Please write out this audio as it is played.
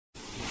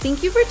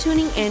Thank you for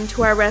tuning in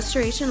to our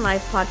Restoration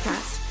Life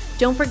podcast.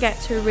 Don't forget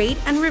to rate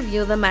and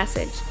review the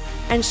message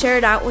and share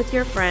it out with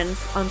your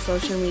friends on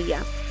social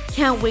media.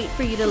 Can't wait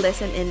for you to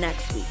listen in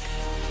next week.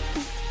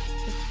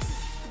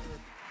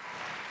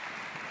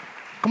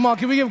 Come on,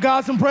 can we give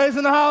God some praise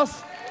in the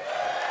house?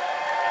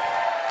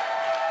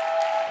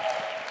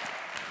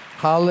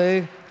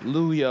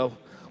 Hallelujah.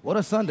 What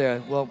a Sunday.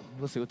 Well,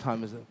 let's see, what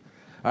time is it? All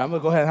right, I'm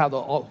going to go ahead and have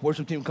the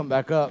worship team come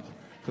back up.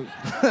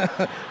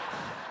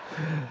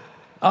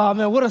 Oh,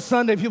 man, what a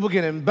Sunday. People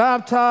getting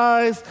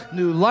baptized,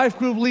 new life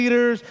group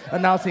leaders,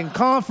 announcing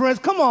conference.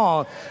 Come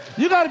on.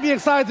 You got to be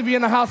excited to be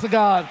in the house of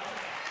God.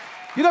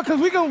 You know, because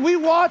we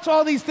watch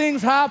all these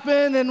things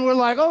happen, and we're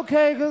like,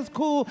 okay, that's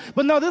cool.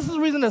 But no, this is a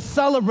reason to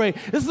celebrate.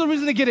 This is a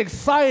reason to get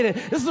excited.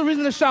 This is a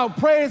reason to shout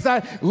praise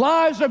that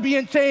lives are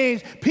being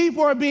changed,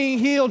 people are being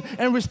healed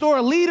and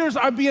restored, leaders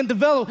are being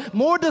developed,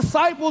 more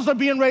disciples are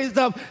being raised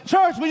up.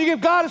 Church, when you give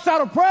God a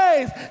shout of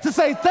praise to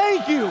say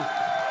thank you.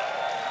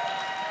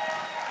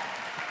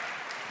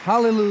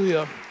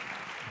 Hallelujah.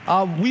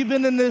 We've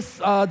been in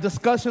this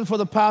discussion for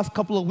the past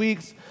couple of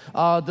weeks,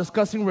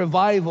 discussing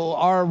revival,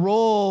 our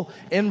role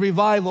in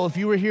revival. If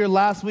you were here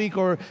last week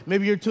or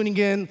maybe you're tuning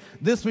in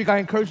this week, I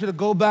encourage you to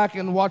go back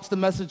and watch the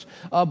message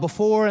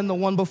before and the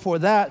one before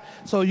that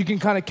so you can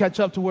kind of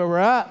catch up to where we're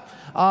at.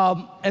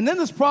 And in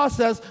this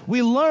process,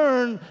 we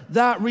learn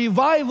that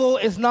revival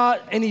is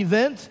not an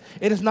event,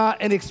 it is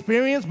not an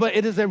experience, but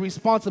it is a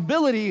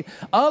responsibility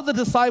of the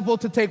disciple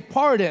to take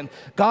part in.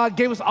 God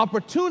gave us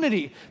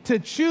opportunity to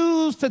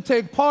choose to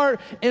take part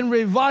in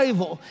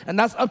revival, and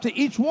that's up to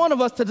each one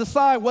of us to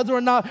decide whether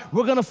or not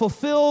we're going to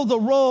fulfill the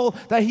role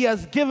that He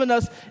has given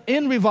us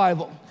in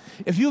revival.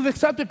 If you've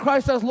accepted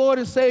Christ as Lord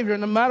and Savior,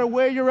 no matter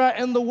where you're at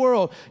in the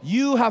world,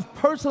 you have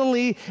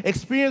personally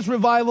experienced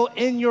revival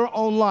in your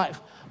own life.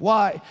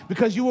 Why?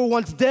 Because you were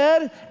once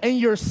dead in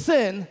your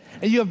sin,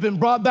 and you have been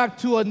brought back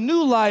to a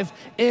new life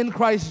in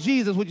Christ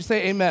Jesus. Would you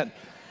say amen?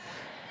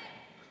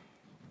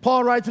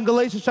 Paul writes in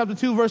Galatians chapter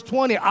 2, verse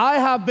 20, I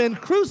have been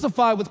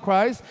crucified with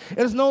Christ. It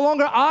is no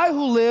longer I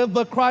who live,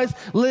 but Christ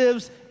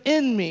lives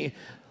in me.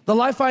 The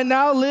life I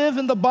now live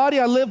in the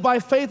body, I live by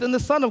faith in the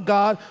Son of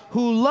God,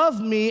 who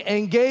loved me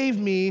and gave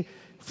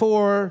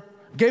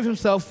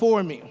himself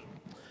for me.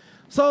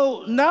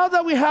 So now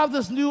that we have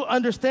this new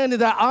understanding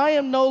that I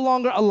am no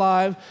longer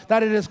alive,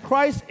 that it is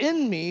Christ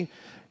in me,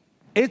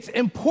 it's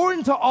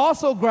important to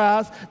also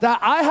grasp that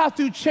I have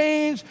to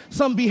change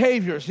some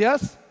behaviors,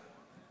 yes?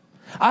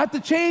 I have to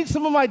change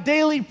some of my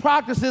daily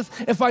practices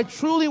if I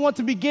truly want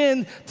to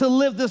begin to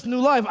live this new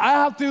life. I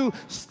have to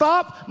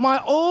stop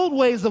my old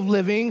ways of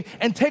living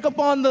and take up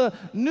on the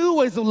new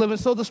ways of living.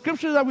 So the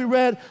scripture that we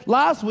read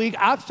last week,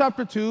 Acts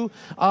chapter 2,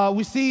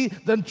 we see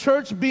the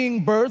church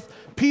being birthed.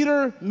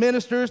 Peter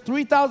ministers,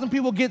 3,000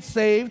 people get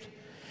saved.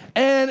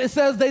 And it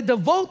says they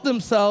devote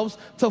themselves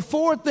to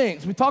 4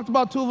 things. We talked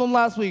about 2 of them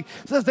last week.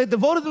 It says they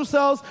devoted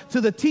themselves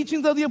to the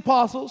teachings of the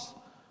apostles,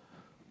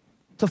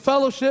 to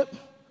fellowship,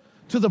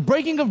 to the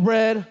breaking of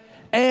bread,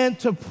 and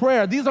to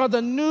prayer. These are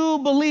the new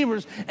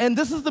believers, and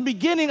this is the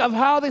beginning of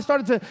how they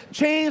started to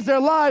change their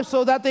lives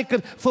so that they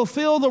could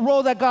fulfill the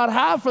role that God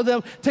had for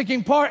them,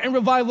 taking part in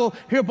revival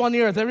here upon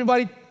the earth.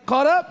 Everybody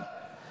caught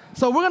up?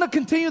 So we're going to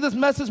continue this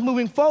message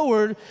moving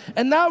forward,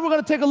 and now we're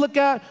going to take a look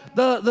at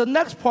the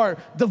next part,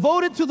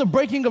 devoted to the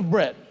breaking of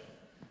bread.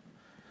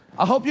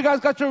 I hope you guys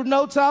got your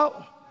notes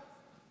out.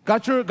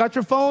 Got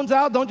your phones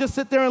out. Don't just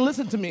sit there and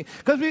listen to me.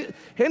 And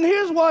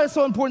here's why it's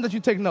so important that you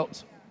take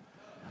notes.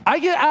 I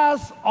get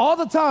asked all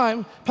the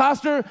time,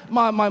 Pastor,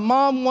 my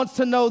mom wants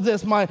to know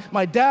this,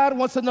 my dad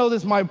wants to know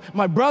this, my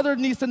brother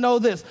needs to know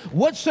this.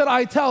 What should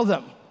I tell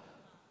them?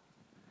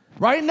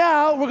 Right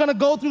now, we're going to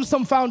go through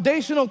some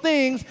foundational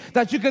things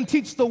that you can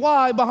teach the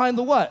why behind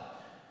the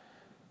what.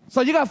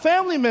 So you got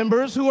family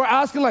members who are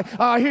asking like,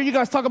 I hear you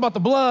guys talk about the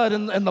blood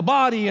and the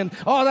body and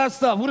all that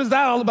stuff. What is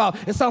that all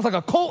about? It sounds like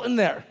a cult in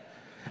there.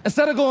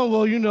 Instead of going,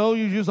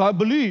 well, I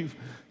believe.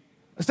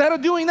 Instead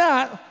of doing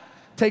that,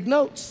 take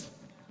notes.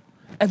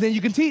 And then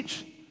you can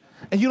teach.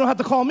 And you don't have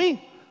to call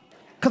me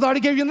because I already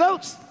gave you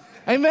notes.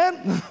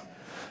 Amen?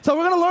 So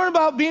we're going to learn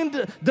about being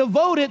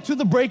devoted to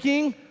the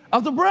breaking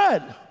of the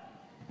bread.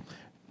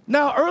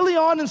 Now, early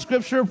on in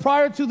Scripture,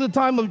 prior to the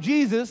time of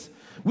Jesus,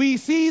 we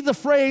see the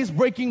phrase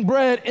breaking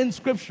bread in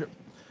Scripture.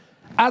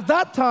 At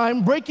that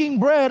time, breaking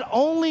bread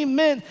only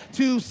meant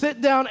to sit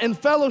down in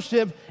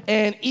fellowship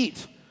and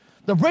eat.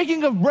 The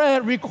breaking of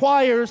bread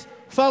requires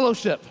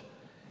fellowship.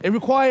 It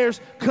requires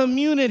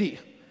community.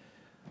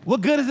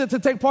 What good is it to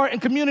take part in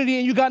community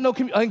and you got no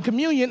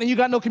communion and you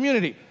got no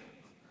community?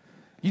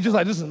 You just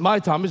like, this is my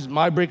time. This is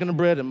my breaking of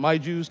bread and my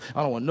juice.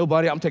 I don't want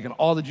nobody. I'm taking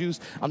all the juice.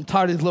 I'm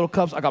tired of these little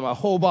cups. I got my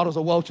whole bottles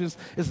of Welch's.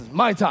 This is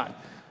my time.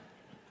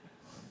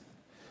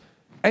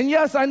 And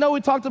yes, I know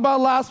we talked about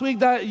last week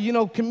that,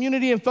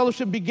 community and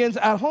fellowship begins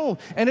at home.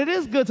 And it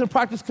is good to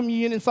practice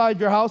communion inside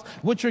your house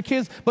with your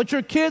kids, but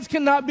your kids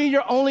cannot be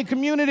your only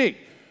community.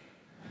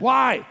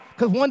 Why?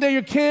 Because one day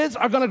your kids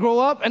are going to grow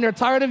up and they're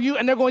tired of you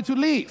and they're going to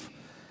leave.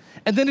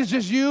 And then it's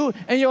just you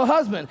and your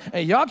husband.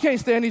 And y'all can't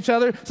stand each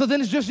other, so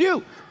then it's just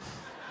you.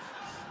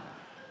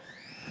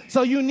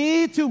 So you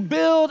need to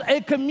build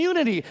a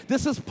community.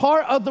 This is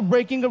part of the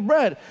breaking of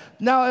bread.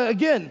 Now,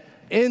 again,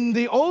 in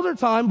the older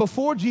time,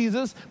 before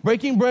Jesus,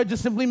 breaking bread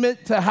just simply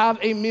meant to have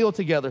a meal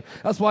together.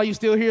 That's why you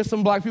still hear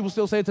some black people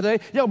still say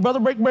today, yo,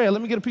 brother, break bread.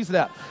 Let me get a piece of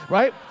that,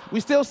 right?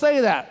 We still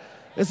say that.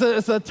 It's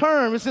a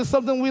term. It's just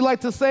something we like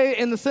to say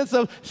in the sense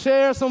of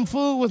share some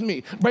food with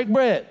me. Break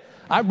bread.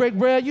 I break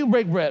bread, you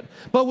break bread.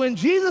 But when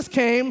Jesus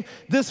came,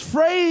 this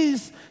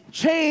phrase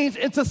changed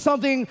into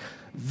something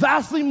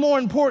vastly more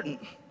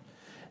important.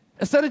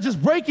 Instead of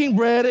just breaking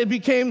bread, it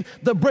became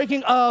the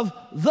breaking of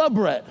the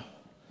bread.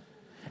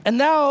 And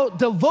now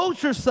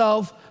devote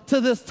yourself to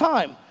this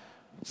time.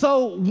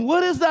 So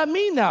what does that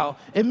mean now?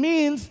 It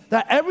means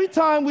that every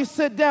time we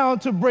sit down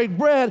to break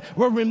bread,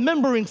 we're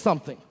remembering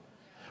something.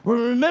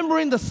 We're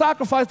remembering the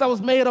sacrifice that was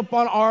made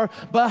upon our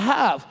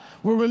behalf.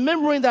 We're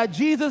remembering that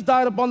Jesus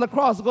died upon the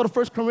cross. Let's go to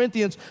 1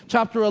 Corinthians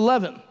chapter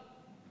 11.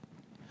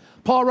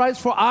 Paul writes,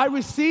 "For I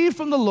received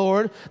from the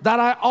Lord that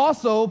I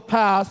also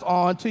passed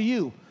on to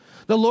you.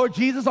 The Lord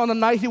Jesus, on the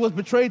night he was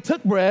betrayed,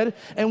 took bread,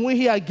 and when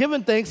he had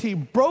given thanks, he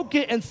broke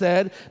it and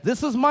said,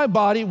 'This is my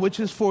body, which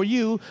is for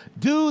you.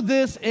 Do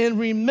this in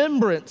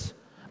remembrance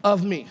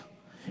of me.'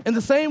 In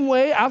the same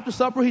way, after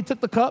supper, he took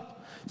the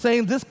cup,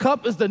 saying, 'This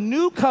cup is the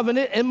new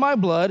covenant in my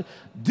blood.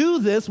 Do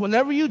this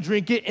whenever you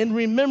drink it in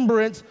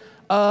remembrance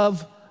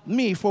of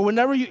me. For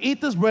whenever you eat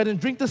this bread and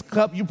drink this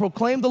cup, you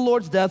proclaim the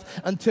Lord's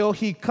death until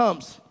he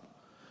comes.'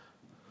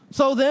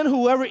 So then,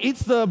 whoever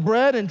eats the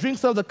bread and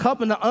drinks of the cup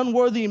in an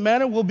unworthy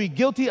manner will be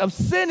guilty of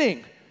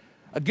sinning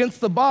against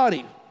the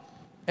body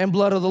and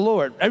blood of the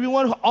Lord.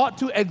 Everyone ought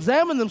to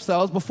examine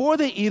themselves before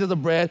they eat of the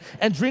bread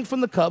and drink from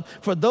the cup.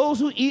 For those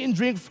who eat and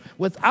drink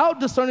without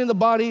discerning the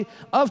body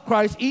of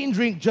Christ eat and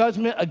drink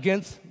judgment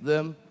against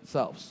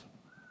themselves."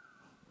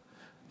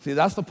 See,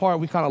 that's the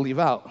part we kind of leave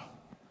out.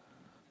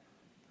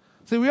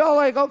 See, we all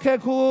like, okay,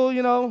 cool,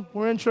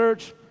 we're in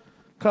church,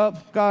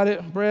 cup, got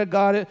it, bread,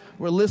 got it.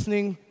 We're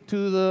listening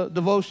to the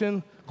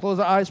devotion, close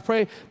our eyes,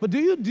 pray. But do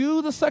you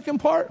do the second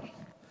part?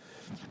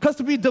 Because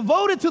to be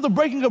devoted to the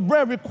breaking of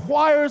bread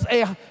requires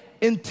an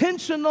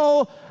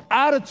intentional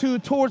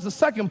attitude towards the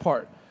second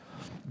part.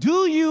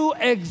 Do you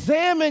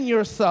examine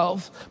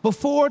yourself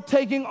before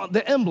taking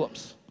the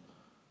emblems?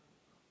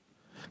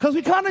 Because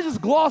we kind of just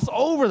gloss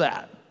over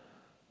that.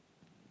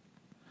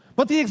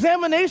 But the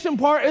examination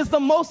part is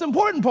the most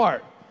important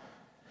part.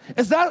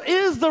 That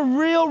is the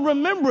real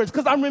remembrance,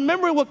 because I'm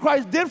remembering what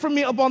Christ did for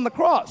me upon the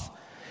cross.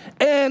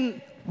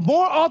 And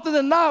more often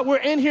than not, we're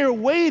in here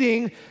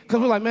waiting because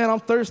we're like, man, I'm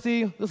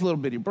thirsty. This little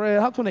bitty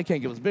bread. How come they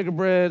can't give us bigger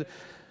bread?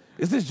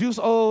 Is this juice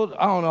old?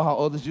 I don't know how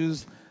old this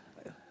juice.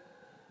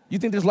 You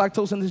think there's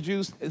lactose in this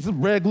juice? Is this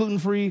bread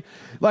gluten-free?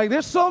 Like,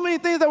 there's so many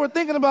things that we're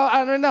thinking about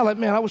right now. Like,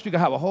 man, I wish we could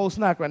have a whole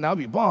snack right now. It'd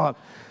be bomb.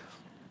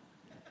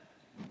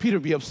 Peter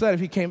would be upset if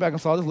he came back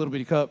and saw this little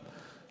bitty cup.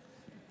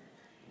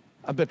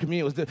 I bet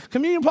communion was different.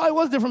 Communion probably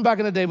was different back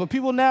in the day, but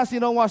people nasty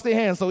and don't wash their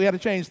hands, so we had to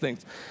change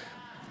things.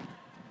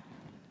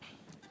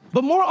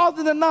 But more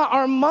often than not,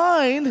 our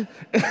mind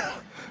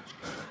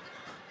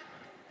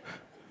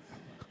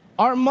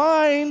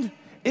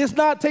is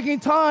not taking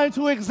time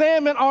to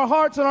examine our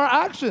hearts and our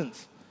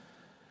actions.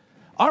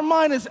 Our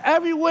mind is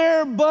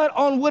everywhere but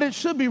on what it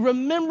should be,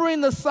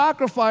 remembering the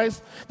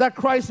sacrifice that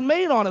Christ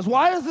made on us.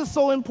 Why is this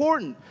so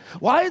important?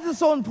 Why is it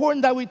so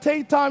important that we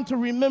take time to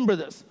remember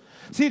this?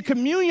 See,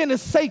 communion is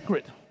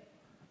sacred.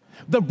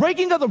 The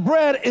breaking of the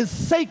bread is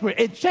sacred.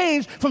 It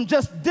changed from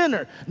just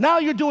dinner. Now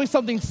you're doing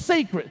something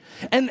sacred.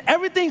 And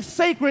everything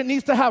sacred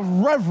needs to have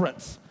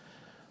reverence.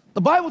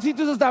 The Bible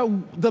teaches us that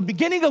the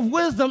beginning of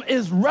wisdom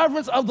is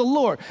reverence of the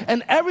Lord.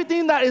 And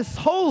everything that is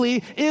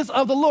holy is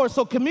of the Lord.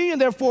 So communion,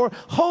 therefore,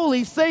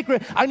 holy,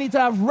 sacred, I need to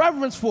have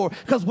reverence for.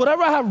 Because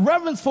whatever I have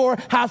reverence for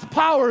has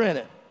power in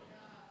it.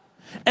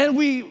 And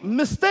we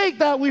mistake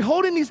that we're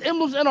holding these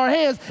emblems in our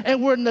hands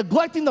and we're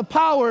neglecting the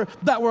power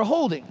that we're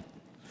holding.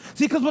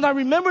 See, because when I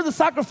remember the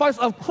sacrifice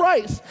of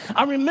Christ,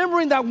 I'm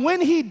remembering that when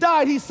he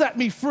died, he set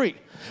me free.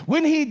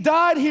 When he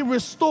died, he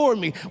restored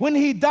me. When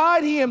he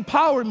died, he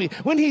empowered me.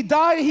 When he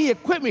died, he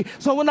equipped me.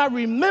 So when I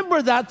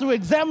remember that through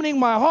examining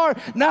my heart,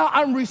 now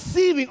I'm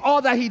receiving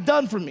all that he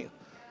done for me.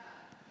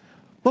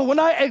 But when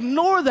I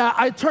ignore that,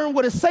 I turn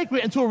what is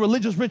sacred into a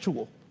religious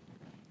ritual.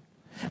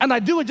 And I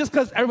do it just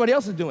because everybody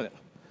else is doing it.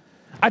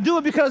 I do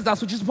it because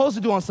that's what you're supposed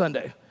to do on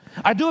Sunday.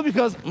 I do it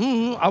because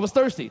I was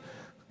thirsty.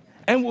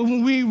 And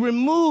when we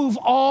remove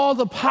all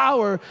the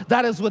power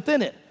that is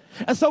within it.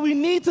 And so we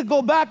need to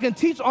go back and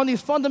teach on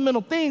these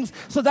fundamental things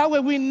so that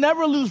way we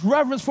never lose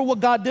reverence for what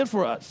God did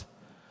for us.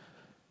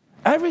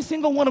 Every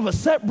single one of us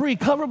set free,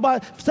 covered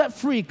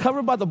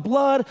by the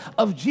blood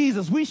of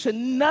Jesus. We should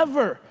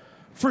never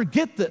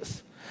forget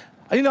this.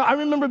 I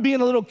remember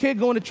being a little kid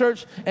going to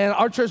church, and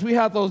our church, we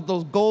had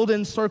those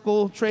golden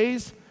circle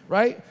trays,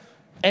 right?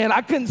 And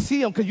I couldn't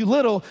see them because you're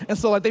little, and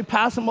so they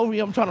pass them over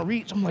you. I'm trying to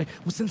reach. I'm like,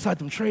 what's inside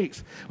them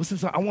trays? What's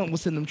inside? I want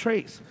what's in them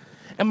trays.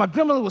 And my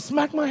grandmother would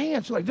smack my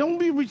hand. She's like, don't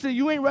be reaching.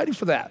 You ain't ready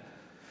for that.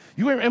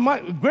 And my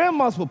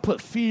grandmas will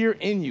put fear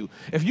in you.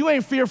 If you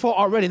ain't fearful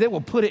already, they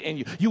will put it in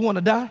you. You want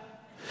to die?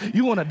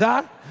 You want to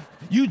die?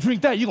 You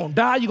drink that, you're gonna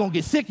die, you're gonna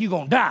get sick, you're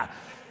gonna die.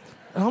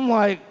 And I'm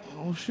like,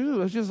 oh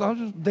shoot,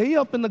 they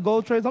up in the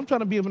gold trays, I'm trying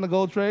to be up in the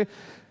gold tray.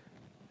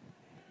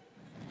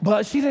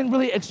 But she didn't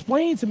really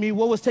explain to me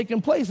what was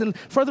taking place. And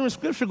further in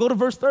scripture, go to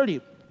verse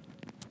 30.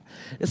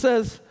 It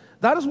says,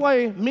 that is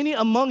why many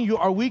among you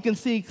are weak and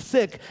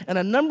sick, and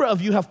a number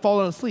of you have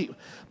fallen asleep.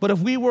 But if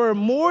we were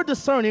more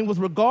discerning with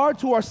regard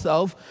to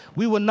ourselves,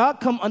 we would not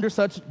come under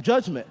such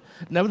judgment.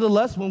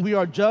 Nevertheless, when we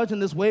are judged in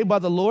this way by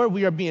the Lord,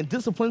 we are being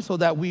disciplined so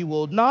that we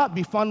will not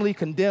be finally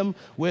condemned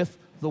with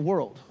the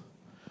world.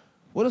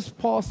 What is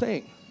Paul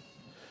saying?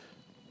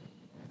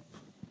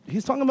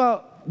 He's talking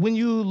about when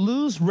you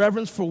lose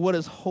reverence for what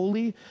is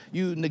holy,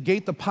 you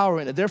negate the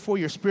power in it. Therefore,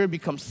 your spirit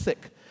becomes sick.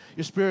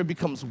 Your spirit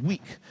becomes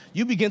weak.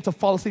 You begin to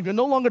fall asleep. You're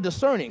no longer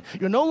discerning.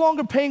 You're no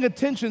longer paying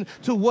attention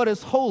to what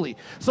is holy.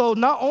 So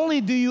not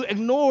only do you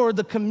ignore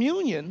the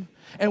communion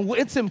and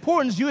its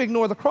importance, you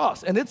ignore the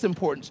cross and its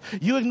importance.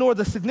 You ignore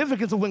the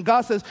significance of when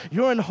God says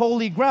you're in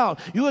holy ground.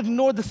 You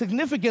ignore the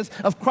significance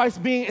of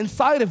Christ being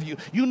inside of you.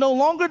 You no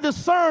longer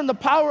discern the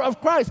power of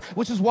Christ,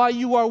 which is why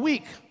you are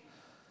weak.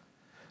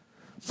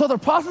 So the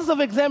process of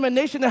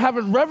examination and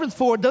having reverence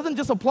for it doesn't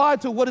just apply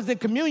to what is in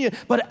communion,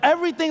 but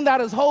everything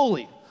that is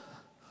holy.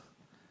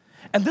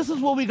 And this is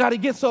what we got to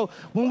get. So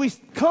when we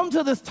come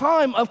to this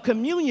time of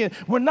communion,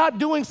 we're not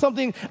doing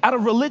something out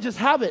of religious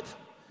habit,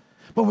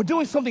 but we're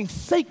doing something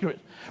sacred.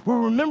 We're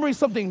remembering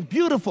something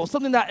beautiful,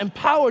 something that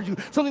empowers you,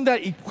 something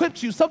that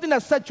equips you, something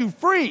that sets you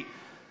free.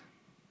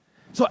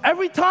 So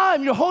every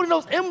time you're holding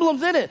those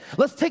emblems in it,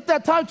 let's take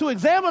that time to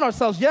examine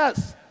ourselves,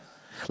 yes.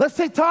 Let's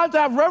take time to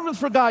have reverence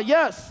for God,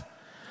 yes.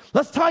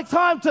 Let's take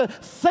time to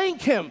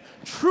thank Him,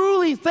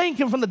 truly thank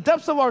Him from the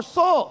depths of our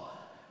soul.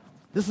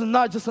 This is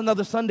not just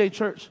another Sunday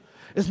church.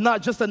 It's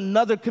not just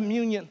another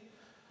communion,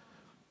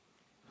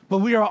 but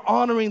we are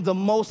honoring the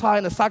Most High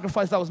and the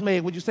sacrifice that was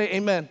made. Would you say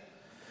amen?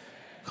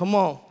 Come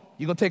on.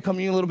 You gonna take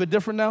communion a little bit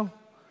different now?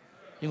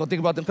 You gonna think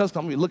about them because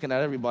I'm gonna be looking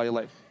at everybody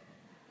like.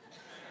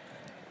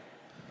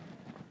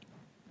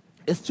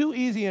 It's too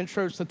easy in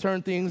church to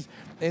turn things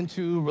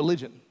into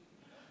religion.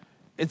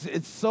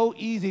 It's so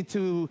easy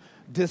to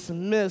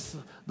dismiss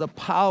the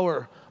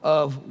power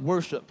of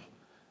worship.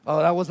 Oh,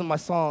 that wasn't my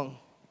song.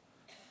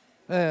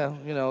 Yeah,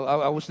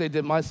 I wish they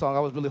did my song.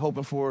 I was really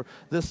hoping for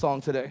this song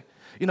today.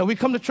 We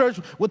come to church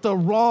with the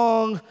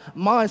wrong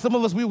mind. Some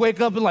of us, we wake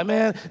up and like,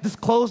 man, this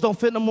clothes don't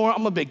fit no more.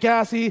 I'm a bit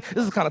gassy.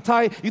 This is kind of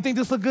tight. You think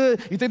this look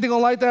good? You think they're going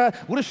to like that?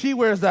 What if she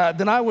wears that?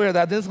 Then I wear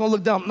that. Then it's going to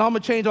look dumb. Now I'm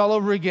going to change all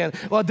over again.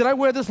 Well, did I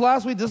wear this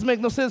last week? This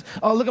make no sense.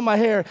 Oh, look at my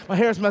hair. My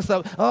hair's messed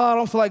up. Oh, I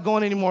don't feel like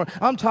going anymore.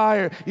 I'm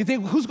tired. You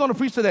think, who's going to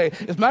preach today?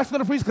 Is Max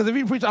going to preach? Because if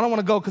he preach, I don't want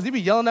to go because he be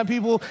yelling at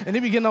people and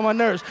he be getting on my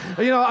nerves.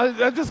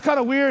 That's just kind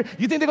of weird.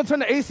 You think they're going to turn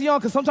the AC on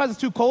because sometimes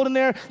it's too cold in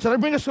there? Should I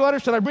bring a sweater?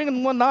 Should I bring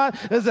in one knot?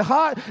 Is it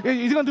hot?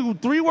 You're going to do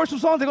 3 worship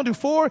songs, they're gonna do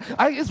 4.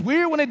 It's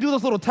weird when they do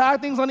those little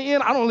tag things on the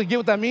end. I don't really get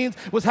what that means,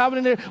 what's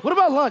happening there. What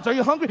about lunch? Are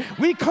you hungry?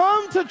 We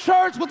come to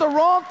church with the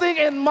wrong thing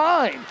in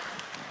mind.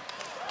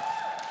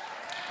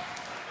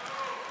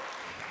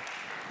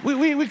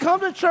 We come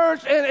to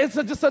church and it's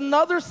just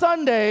another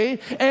Sunday,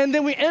 and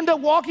then we end up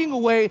walking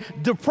away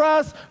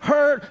depressed,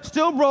 hurt,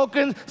 still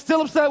broken,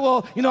 still upset.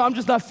 Well, I'm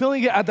just not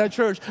feeling it at that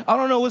church. I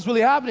don't know what's really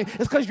happening.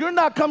 It's because you're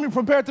not coming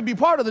prepared to be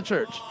part of the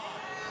church.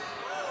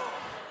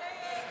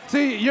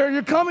 See,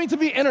 you're coming to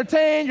be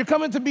entertained, you're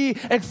coming to be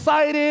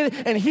excited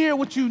and hear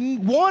what you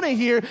want to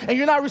hear, and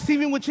you're not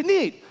receiving what you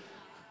need.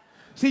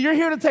 See, you're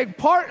here to take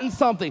part in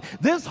something.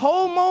 This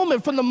whole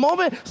moment, from the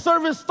moment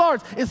service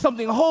starts, is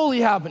something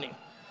holy happening.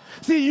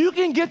 See, you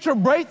can get your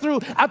breakthrough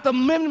at the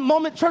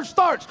moment church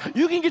starts.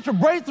 You can get your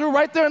breakthrough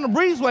right there in the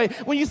breezeway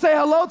when you say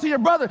hello to your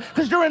brother,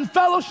 because you're in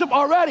fellowship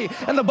already.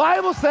 And the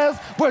Bible says,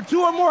 where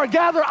 2 or more are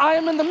gathered, I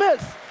am in the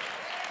midst.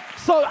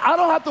 So I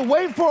don't have to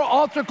wait for an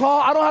altar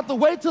call. I don't have to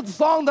wait till the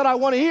song that I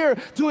want to hear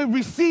to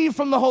receive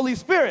from the Holy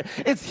Spirit.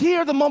 It's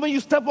here the moment you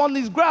step on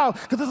these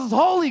grounds, because this is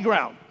holy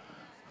ground.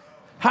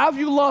 Have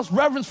you lost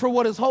reverence for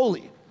what is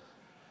holy?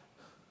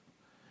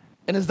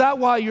 And is that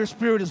why your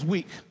spirit is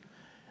weak?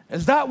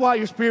 Is that why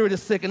your spirit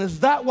is sick? And is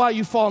that why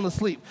you've fallen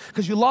asleep?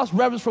 Because you lost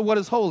reverence for what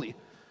is holy.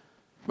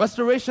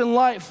 Restoration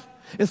life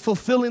is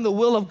fulfilling the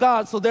will of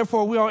God, so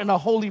therefore we are in a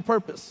holy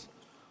purpose.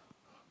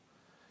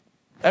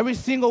 Every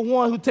single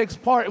one who takes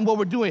part in what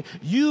we're doing,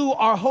 you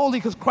are holy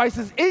because Christ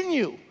is in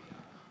you.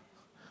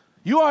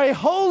 You are a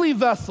holy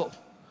vessel.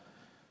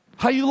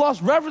 How you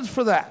lost reverence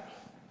for that?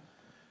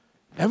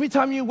 Every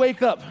time you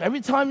wake up,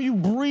 every time you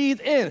breathe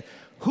in,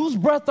 whose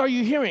breath are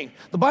you hearing?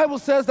 The Bible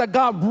says that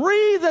God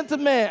breathed into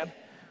man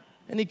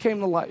and he came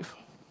to life.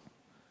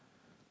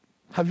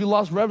 Have you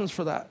lost reverence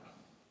for that?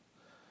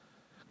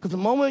 Because the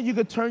moment you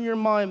could turn your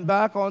mind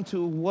back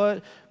onto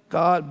what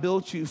God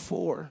built you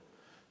for,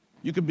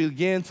 you could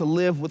begin to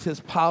live with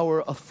his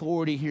power,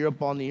 authority here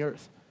upon the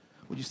earth.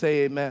 Would you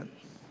say amen?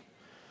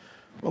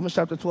 Romans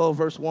chapter 12,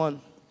 verse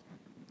 1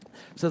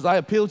 says, I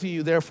appeal to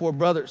you, therefore,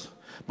 brothers,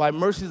 by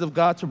mercies of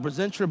God, to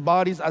present your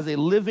bodies as a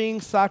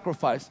living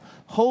sacrifice,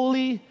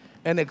 holy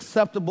and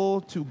acceptable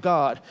to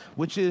God,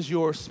 which is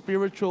your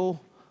spiritual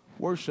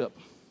worship.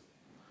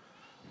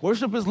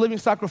 Worship is living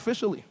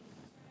sacrificially.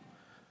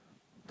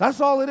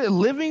 That's all it is,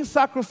 living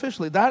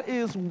sacrificially. That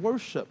is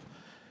worship.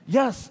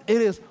 Yes,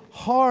 it is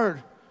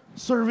hard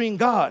serving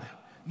God.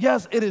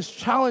 Yes, it is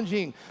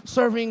challenging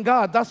serving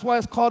God. That's why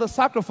it's called a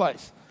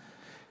sacrifice.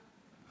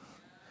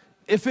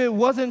 If it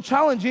wasn't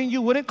challenging,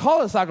 you wouldn't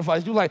call it a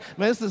sacrifice. You're like,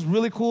 man, this is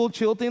really cool,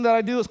 chill thing that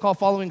I do. It's called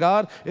following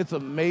God. It's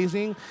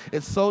amazing.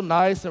 It's so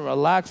nice and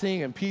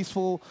relaxing and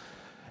peaceful.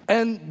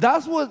 And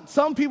that's what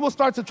some people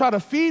start to try to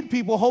feed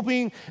people,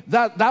 hoping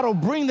that that'll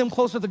bring them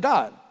closer to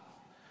God.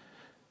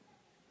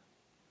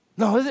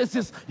 No, it's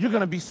just, you're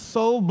going to be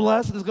so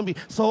blessed. It's going to be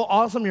so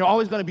awesome. You're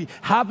always going to be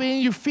happy.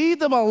 And you feed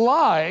them a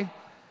lie.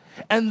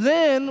 And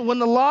then when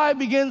the lie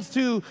begins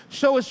to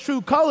show its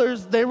true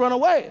colors, they run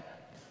away.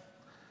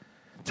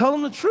 Tell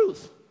them the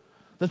truth.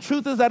 The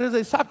truth is that it is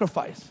a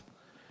sacrifice.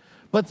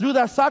 But through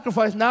that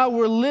sacrifice, now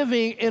we're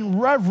living in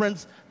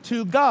reverence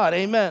to God.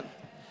 Amen.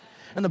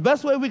 And the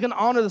best way we can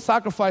honor the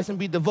sacrifice and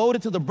be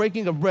devoted to the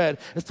breaking of bread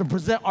is to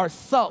present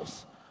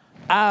ourselves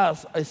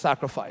as a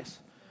sacrifice.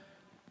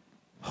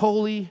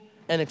 Holy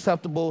and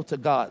acceptable to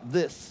God.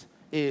 This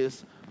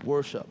is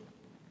worship.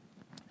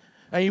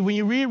 And when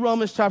you read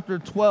Romans chapter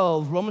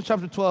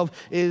 12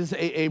 is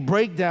a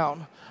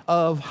breakdown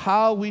of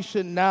how we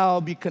should now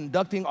be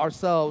conducting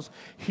ourselves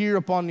here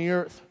upon the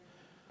earth.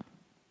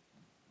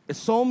 It's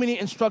so many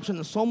instructions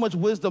and so much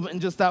wisdom in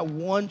just that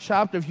one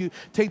chapter if you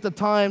take the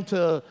time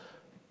to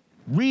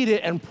read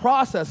it and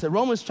process it.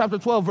 Romans chapter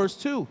 12, verse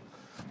 2.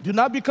 Do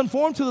not be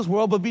conformed to this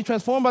world, but be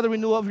transformed by the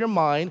renewal of your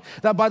mind,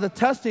 that by the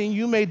testing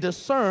you may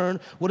discern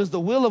what is the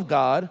will of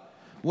God,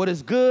 what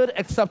is good,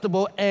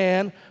 acceptable,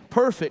 and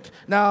perfect.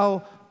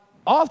 Now,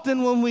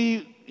 often when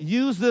we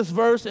use this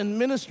verse in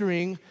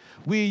ministering,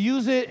 we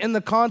use it in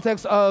the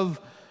context of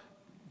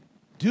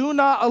do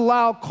not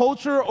allow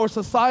culture or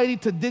society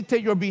to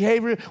dictate your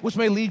behavior, which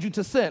may lead you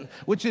to sin,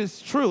 which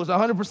is true. It's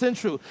 100%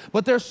 true.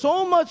 But there's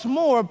so much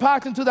more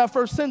packed into that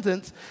first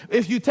sentence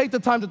if you take the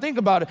time to think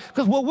about it.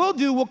 Because what we'll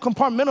do, we'll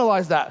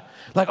compartmentalize that.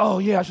 Like, oh,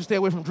 yeah, I should stay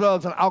away from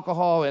drugs and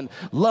alcohol and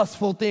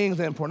lustful things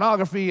and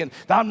pornography, and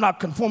I'm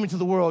not conforming to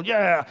the world,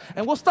 yeah.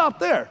 And we'll stop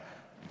there.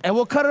 And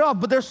we'll cut it off.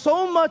 But there's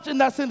so much in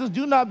that sentence,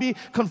 do not be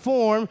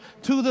conformed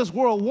to this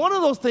world. One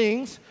of those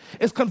things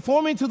is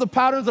conforming to the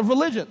patterns of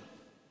religion.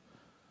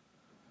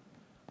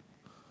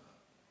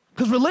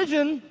 Because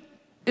religion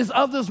is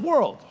of this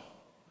world.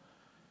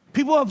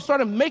 People have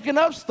started making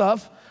up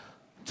stuff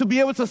to be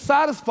able to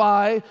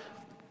satisfy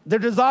their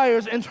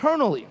desires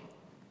internally.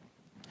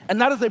 And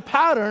that is a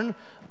pattern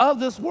of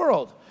this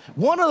world.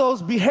 One of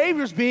those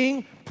behaviors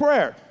being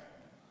prayer.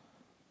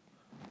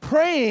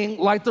 Praying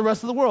like the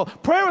rest of the world.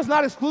 Prayer is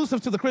not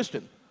exclusive to the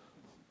Christian.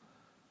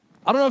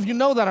 I don't know if you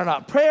know that or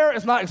not. Prayer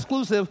is not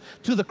exclusive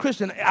to the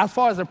Christian as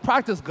far as their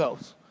practice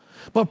goes.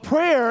 But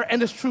prayer in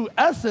its true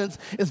essence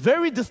is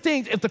very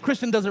distinct if the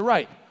Christian does it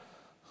right.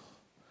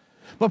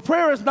 But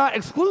prayer is not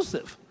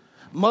exclusive.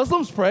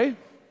 Muslims pray.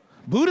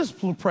 Buddhists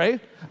pray.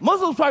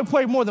 Muslims probably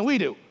pray more than we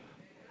do.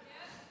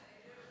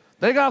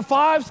 They got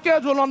 5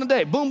 scheduled on the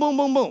day. Boom, boom,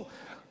 boom, boom.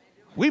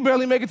 We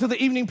barely make it to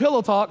the evening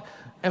pillow talk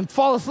and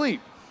fall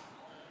asleep.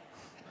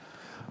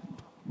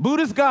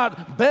 Buddhists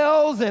got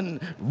bells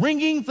and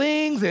ringing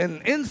things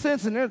and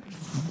incense and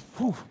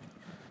whew.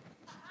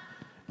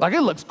 Like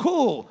it looks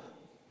cool.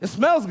 It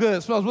smells good.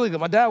 It smells really good.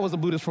 My dad was a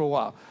Buddhist for a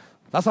while.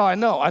 That's how I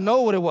know. I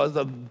know what it was.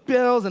 The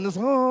bells and this.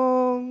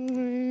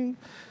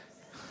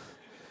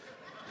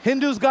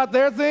 Hindus got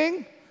their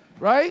thing,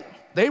 right?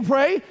 They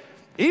pray.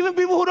 Even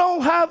people who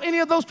don't have any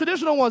of those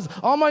traditional ones.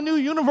 All my new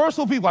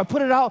universal people, I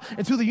put it out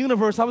into the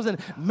universe. I was in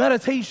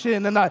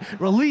meditation and I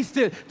released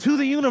it to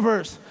the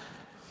universe.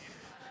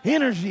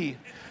 Energy.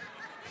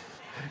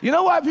 You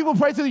know why people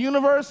pray to the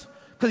universe?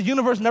 Because the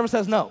universe never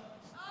says no.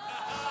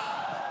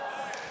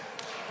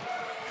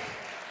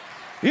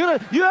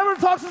 You ever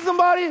talk to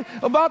somebody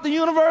about the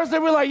universe? They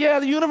were like, yeah,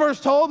 the universe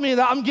told me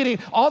that I'm getting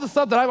all the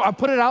stuff that I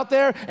put it out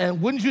there,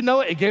 and wouldn't you know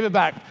it, it gave it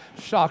back.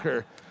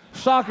 Shocker.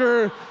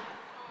 Shocker.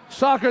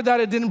 Shocker that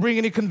it didn't bring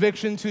any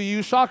conviction to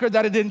you. Shocker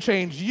that it didn't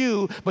change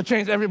you, but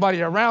changed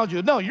everybody around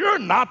you. No, you're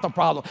not the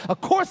problem. Of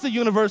course the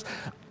universe,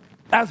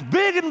 as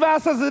big and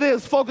vast as it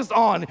is, focused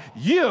on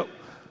you.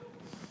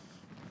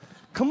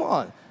 Come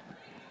on.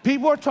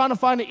 People are trying to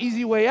find an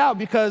easy way out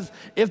because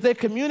if they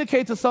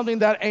communicate to something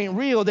that ain't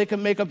real, they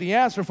can make up the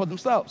answer for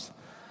themselves.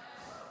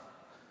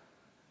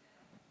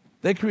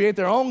 They create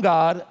their own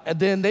God, and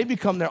then they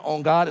become their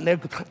own God, and they're,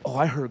 oh,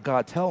 I heard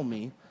God tell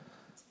me.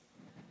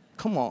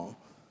 Come on.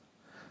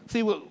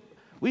 See,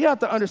 we have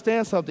to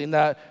understand something,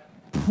 that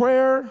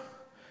prayer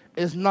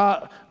is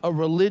not a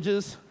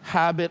religious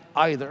habit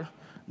either,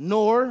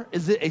 nor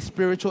is it a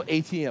spiritual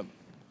ATM.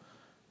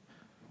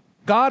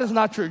 God is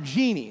not your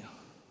genie.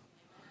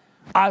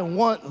 I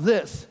want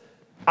this.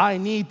 I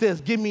need this.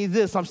 Give me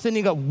this. I'm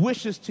sending up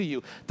wishes to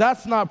you.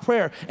 That's not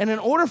prayer. And in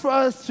order for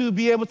us to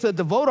be able to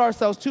devote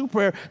ourselves to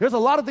prayer, there's a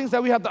lot of things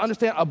that we have to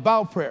understand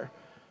about prayer.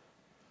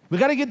 We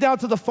got to get down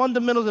to the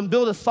fundamentals and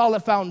build a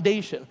solid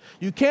foundation.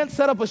 You can't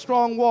set up a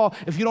strong wall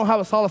if you don't have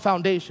a solid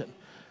foundation.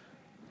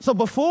 So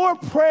before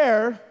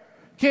prayer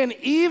can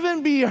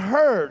even be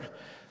heard.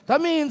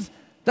 That means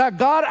that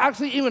God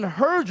actually even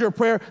heard your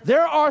prayer.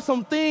 There are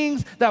some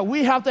things that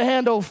we have to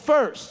handle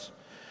first.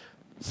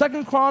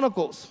 2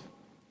 Chronicles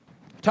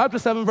chapter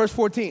 7, verse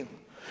 14.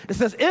 It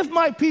says, if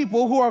my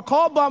people who are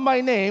called by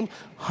my name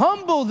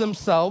humble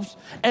themselves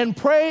and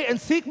pray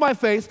and seek my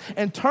face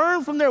and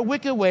turn from their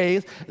wicked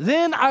ways,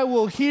 then I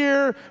will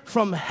hear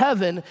from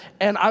heaven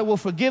and I will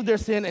forgive their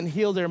sin and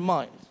heal their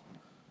minds.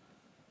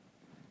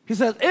 He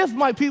says, if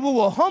my people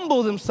will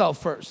humble themselves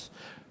first,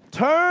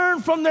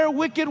 turn from their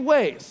wicked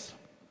ways,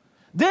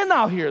 then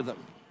I'll hear them.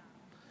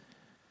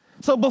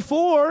 So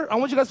before, I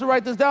want you guys to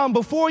write this down,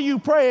 before you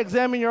pray,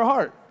 examine your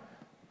heart.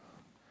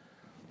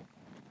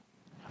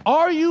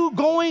 Are you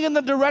going in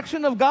the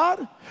direction of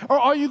God, or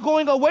are you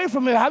going away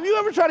from Him? Have you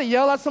ever tried to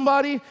yell at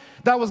somebody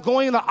that was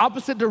going in the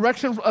opposite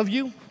direction of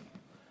you?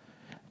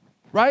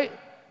 Right?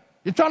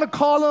 You're trying to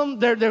call them,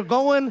 they're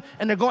going,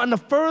 and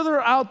the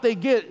further out they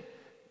get,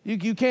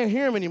 you can't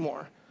hear them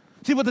anymore.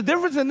 See, but the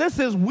difference in this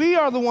is we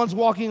are the ones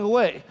walking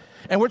away,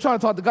 and we're trying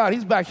to talk to God.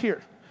 He's back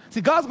here.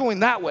 See, God's going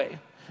that way,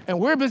 and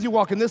we're busy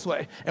walking this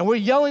way, and we're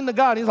yelling to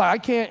God. He's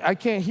like, I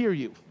can't hear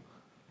you.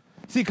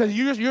 See, because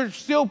you're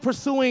still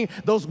pursuing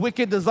those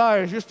wicked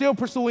desires. You're still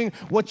pursuing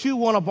what you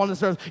want up on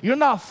this earth. You're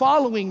not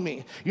following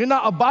me. You're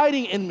not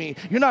abiding in me.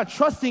 You're not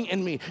trusting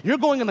in me. You're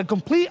going in the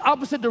complete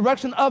opposite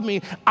direction of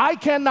me. I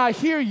cannot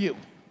hear you.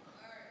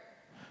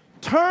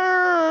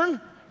 Turn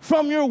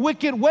from your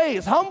wicked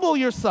ways. Humble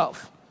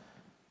yourself.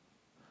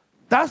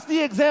 That's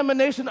the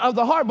examination of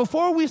the heart.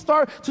 Before we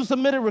start to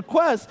submit a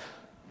request,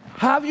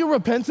 have you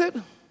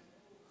repented?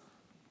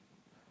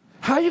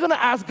 How are you going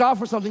to ask God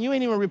for something you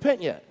ain't even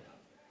repent yet?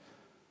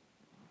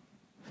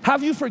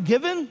 Have you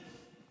forgiven?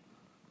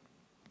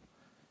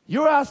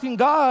 You're asking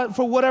God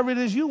for whatever it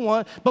is you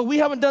want, but we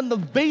haven't done the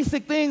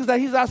basic things that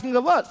He's asking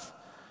of us.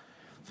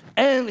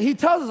 And He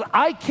tells us,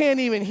 I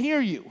can't even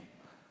hear you.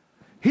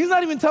 He's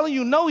not even telling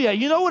you no yet.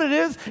 You know what it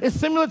is? It's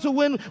similar to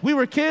when we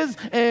were kids,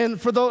 and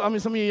for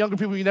those, some of you younger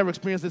people, you never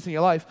experienced this in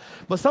your life,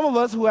 but some of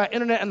us who had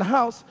internet in the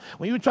house,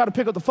 when you try to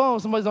pick up the phone,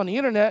 somebody's on the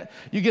internet,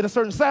 you get a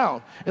certain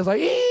sound. It's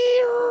like,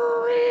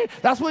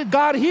 that's what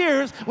God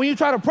hears when you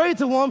try to pray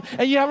to Him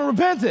and you haven't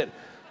repented.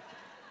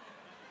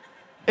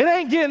 It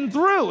ain't getting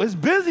through. It's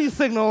busy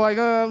signal, like,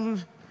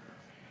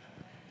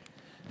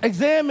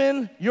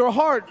 examine your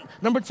heart.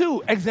 Number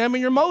 2, examine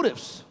your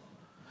motives.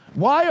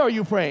 Why are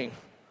you praying?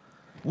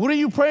 What are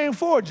you praying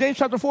for? James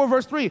chapter 4,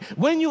 verse 3.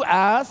 When you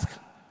ask,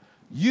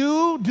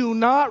 you do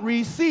not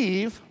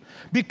receive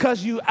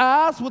because you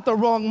ask with the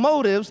wrong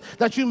motives,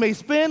 that you may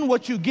spend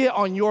what you get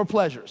on your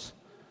pleasures.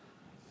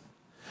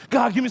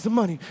 God, give me some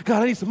money.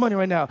 God, I need some money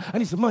right now. I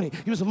need some money.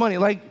 Give me some money.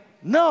 Like,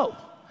 no.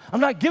 I'm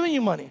not giving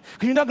you money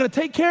because you're not going to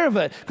take care of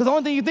it. Because the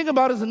only thing you think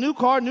about is a new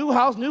car, new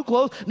house, new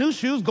clothes, new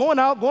shoes, going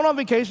out, going on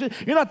vacation.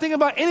 You're not thinking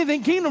about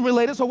anything kingdom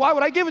related, so why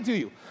would I give it to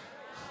you?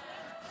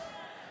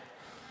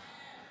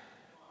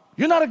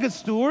 You're not a good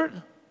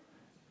steward.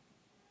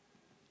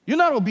 You're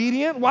not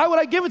obedient. Why would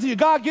I give it to you?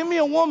 God, give me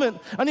a woman.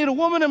 I need a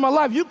woman in my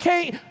life. You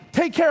can't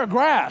take care of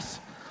grass.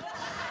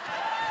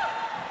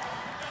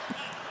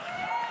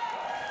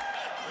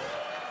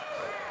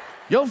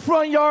 Your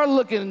front yard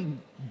looking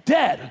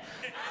dead.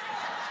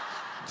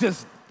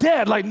 Just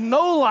dead, like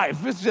no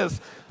life. It's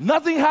just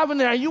nothing happening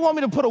there. And you want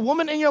me to put a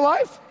woman in your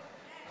life?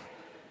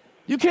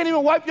 You can't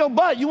even wipe your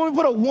butt. You want me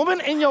to put a woman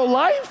in your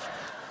life?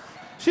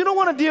 She don't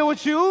want to deal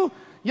with you.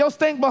 Your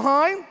stink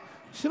behind.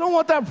 She don't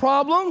want that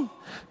problem.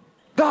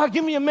 God,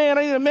 give me a man.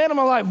 I need a man in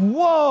my life.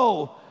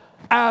 Whoa.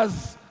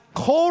 As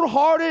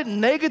cold-hearted,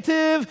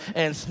 negative,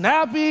 and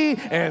snappy,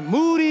 and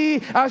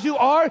moody as you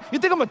are, you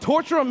think I'm going to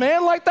torture a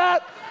man like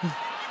that?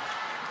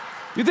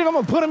 You think I'm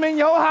going to put him in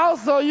your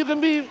house so you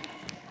can be...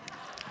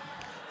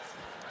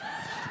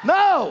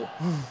 No.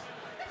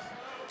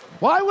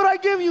 Why would I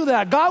give you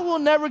that? God will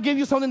never give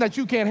you something that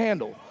you can't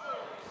handle.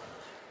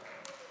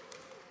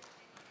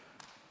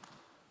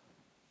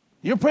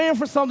 You're praying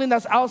for something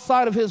that's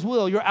outside of His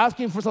will. You're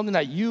asking for something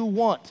that you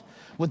want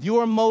with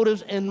your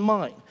motives in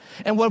mind.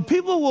 And what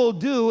people will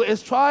do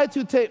is try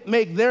to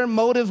make their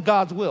motives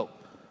God's will.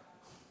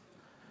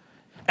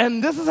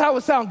 And this is how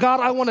it sounds.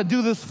 God, I want to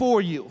do this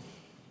for you.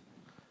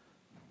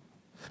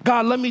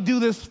 God, let me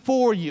do this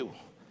for you.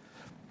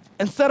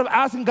 Instead of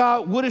asking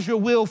God, what is your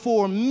will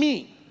for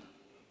me?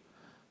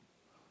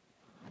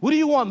 What do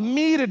you want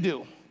me to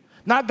do?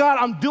 Not, God,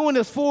 I'm doing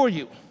this for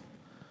you.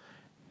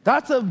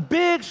 That's a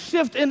big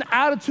shift in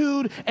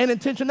attitude and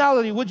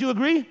intentionality. Would you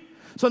agree?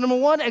 So number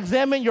 1,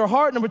 examine your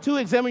heart. Number 2,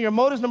 examine your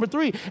motives. Number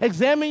 3,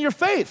 examine your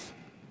faith.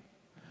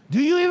 Do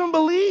you even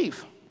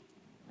believe?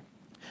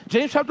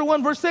 James chapter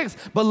 1, verse 6,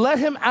 but let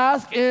him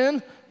ask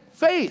in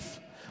faith,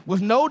 with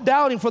no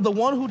doubting, for the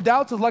one who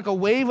doubts is like a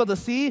wave of the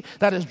sea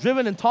that is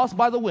driven and tossed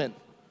by the wind.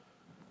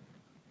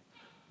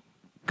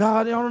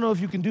 God, I don't know if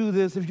you can do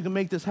this, if you can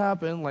make this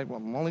happen. Like, well,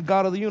 I'm only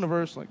God of the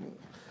universe. Like,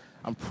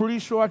 I'm pretty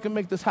sure I can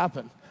make this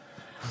happen.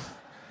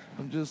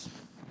 I'm just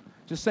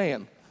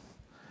saying.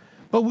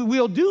 But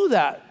we'll do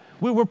that.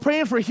 We're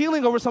praying for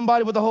healing over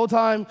somebody, but the whole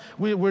time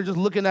we're just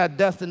looking at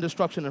death and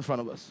destruction in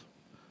front of us.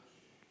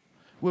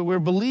 We're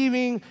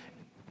believing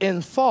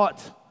in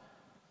thought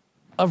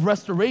of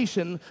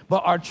restoration,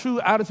 but our true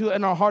attitude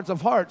in our hearts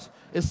of hearts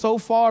is so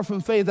far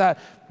from faith that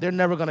they're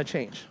never going to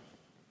change.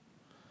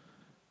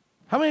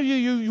 How many of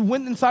you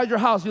went inside your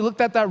house, you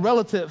looked at that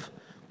relative,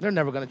 they're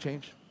never going to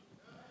change.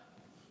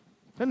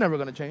 They're never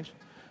going to change.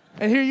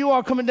 And here you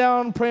are coming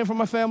down, praying for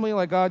my family,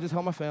 like, God, just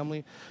help my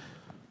family.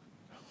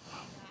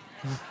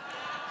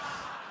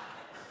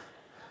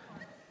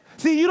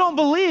 See, you don't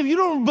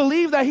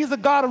believe that he's a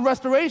God of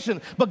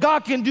restoration, but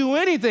God can do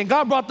anything.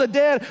 God brought the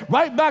dead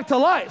right back to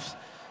life.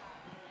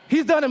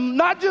 He's done it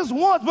not just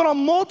once, but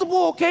on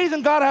multiple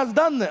occasions God has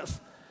done this.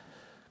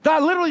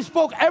 God literally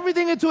spoke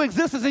everything into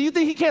existence, and you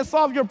think he can't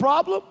solve your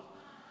problem?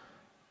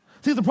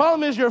 See, the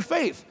problem is your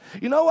faith.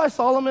 You know why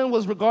Solomon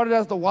was regarded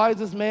as the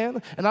wisest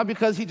man? And not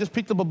because he just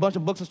picked up a bunch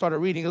of books and started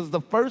reading. It was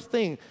the first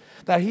thing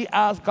that he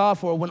asked God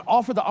for when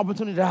offered the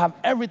opportunity to have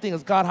everything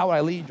is, God, how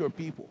I lead your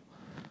people.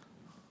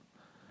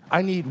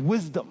 I need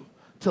wisdom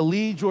to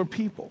lead your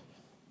people.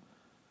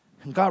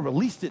 And God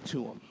released it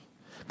to him.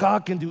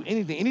 God can do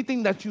anything.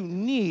 Anything that you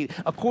need,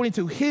 according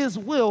to his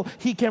will,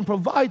 he can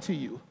provide to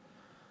you.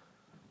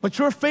 But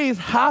your faith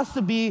has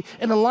to be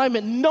in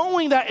alignment,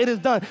 knowing that it is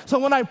done. So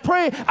when I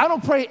pray, I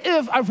don't pray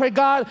if, I pray,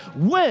 God,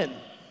 when.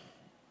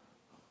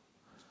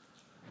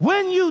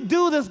 When you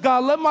do this,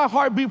 God, let my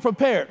heart be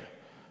prepared.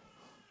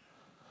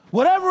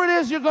 Whatever it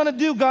is you're going to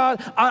do,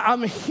 God,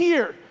 I'm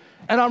here,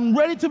 and I'm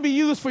ready to be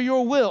used for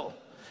your will.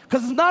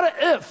 Because it's not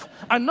an if.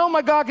 I know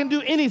my God can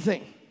do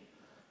anything.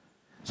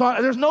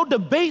 So there's no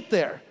debate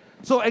there.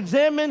 So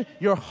examine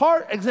your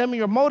heart, examine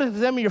your motives,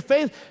 examine your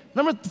faith.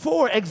 Number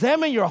 4,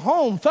 examine your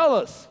home,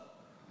 fellas.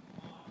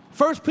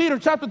 1 Peter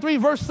chapter 3,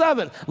 verse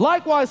 7.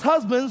 Likewise,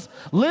 husbands,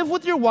 live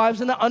with your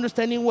wives in an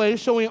understanding way,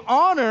 showing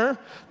honor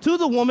to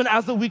the woman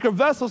as the weaker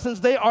vessel, since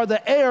they are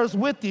the heirs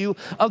with you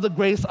of the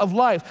grace of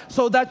life,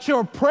 so that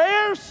your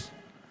prayers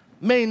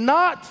may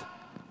not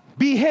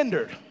be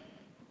hindered.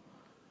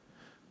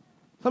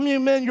 Some of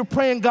you men, you're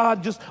praying,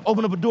 God, just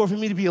open up a door for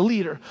me to be a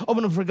leader.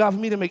 Open up for God for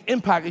me to make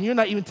impact, and you're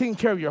not even taking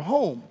care of your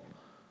home.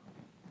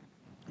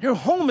 Your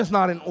home is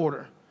not in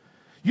order.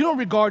 You don't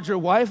regard your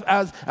wife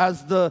as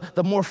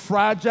the more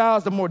fragile,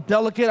 as the more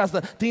delicate, as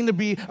the thing to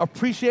be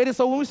appreciated.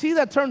 So when we see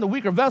that term, the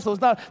weaker vessel,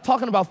 it's not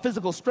talking about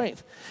physical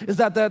strength. It's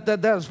that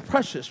is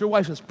precious. Your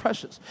wife is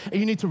precious, and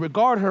you need to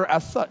regard her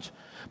as such.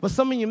 But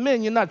some of you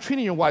men, you're not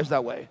treating your wives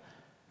that way,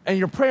 and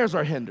your prayers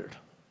are hindered.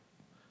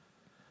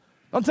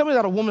 Don't tell me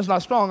that a woman's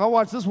not strong. I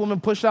watched this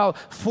woman push out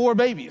 4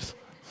 babies.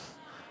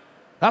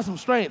 That's some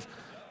strength,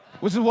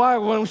 which is why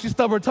when she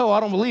stubbed her toe, I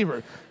don't believe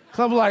her. Because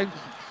I'm like,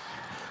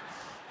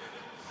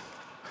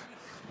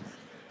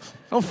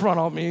 don't front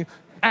on me.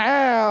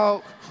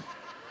 Ow.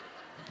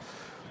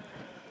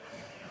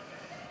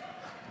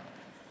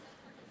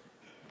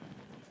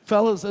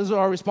 Fellas, it is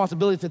our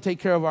responsibility to take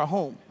care of our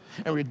home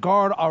and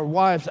regard our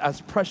wives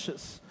as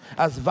precious,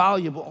 as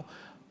valuable.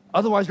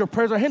 Otherwise, your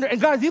prayers are hindered.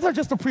 And guys, these are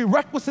just the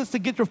prerequisites to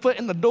get your foot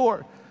in the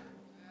door.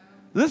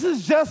 This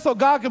is just so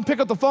God can pick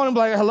up the phone and be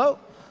like, hello?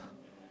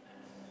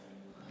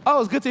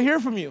 Oh, it's good to hear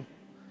from you.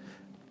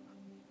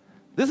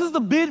 This is the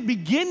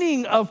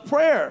beginning of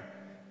prayer.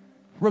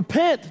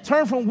 Repent,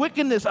 turn from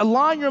wickedness,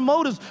 align your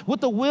motives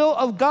with the will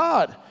of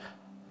God.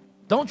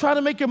 Don't try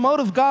to make your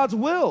motive God's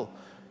will.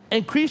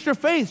 Increase your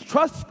faith.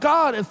 Trust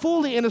God and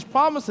fully in his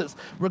promises.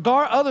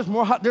 Regard others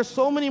more. There's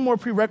so many more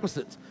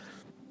prerequisites.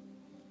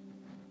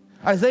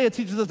 Isaiah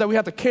teaches us that we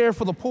have to care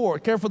for the poor,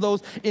 care for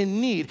those in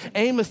need.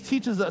 Amos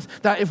teaches us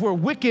that if we're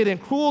wicked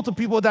and cruel to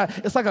people,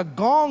 that it's like a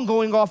gong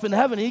going off in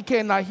heaven and he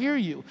cannot hear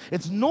you.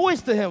 It's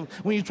noise to him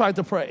when you try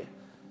to pray.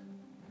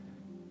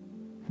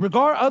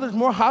 Regard others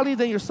more highly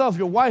than yourself,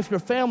 your wife,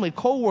 your family,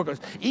 co-workers,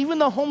 even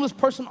the homeless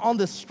person on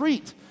the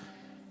street.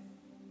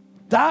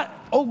 That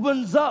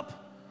opens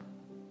up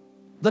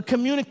the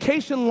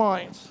communication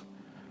lines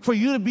for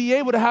you to be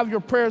able to have your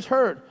prayers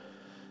heard.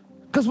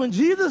 Because when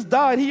Jesus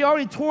died, he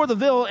already tore the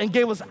veil and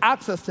gave us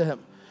access to him.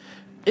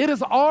 It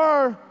is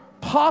our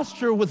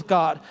posture with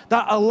God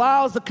that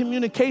allows the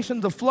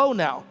communication to flow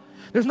now.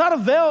 There's not a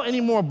veil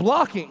anymore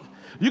blocking.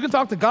 You can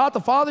talk to God the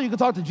Father, you can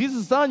talk to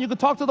Jesus the Son, you can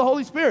talk to the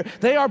Holy Spirit.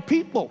 They are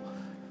people.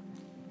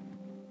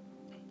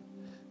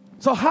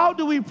 So how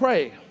do we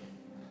pray?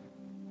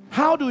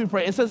 How do we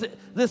pray? It says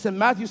this in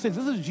Matthew 6.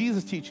 This is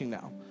Jesus teaching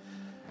now.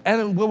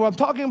 And what I'm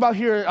talking about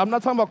here, I'm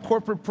not talking about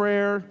corporate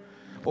prayer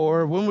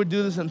or when we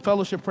do this in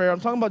fellowship prayer. I'm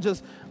talking about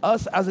just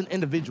us as an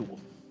individual.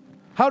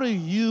 How do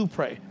you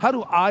pray? How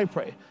do I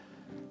pray?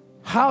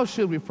 How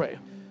should we pray?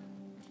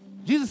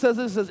 Jesus says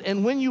this, says,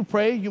 and when you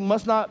pray, you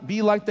must not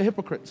be like the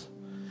hypocrites.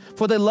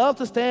 For they love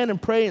to stand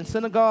and pray in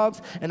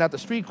synagogues and at the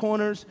street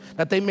corners,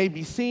 that they may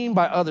be seen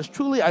by others.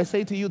 Truly, I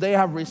say to you, they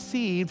have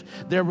received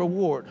their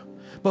reward.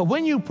 But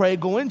when you pray,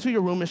 go into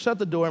your room and shut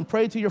the door and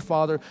pray to your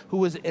Father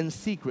who is in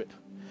secret.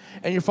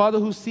 And your Father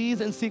who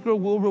sees in secret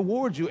will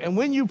reward you. And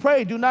when you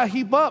pray, do not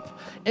heap up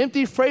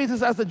empty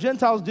phrases as the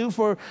Gentiles do,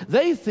 for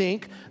they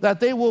think that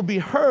they will be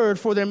heard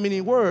for their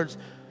many words.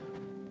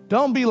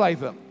 Don't be like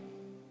them.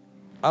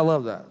 I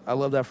love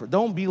that.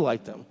 Don't be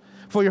like them.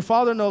 For your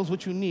Father knows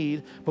what you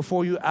need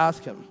before you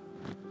ask him.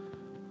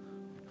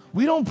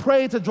 We don't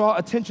pray to draw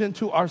attention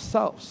to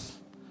ourselves.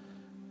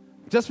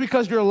 Just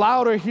because you're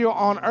louder here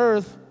on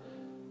earth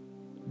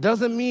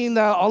doesn't mean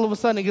that all of a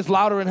sudden it gets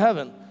louder in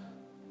heaven.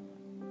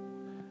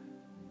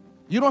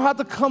 You don't have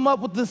to come up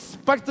with this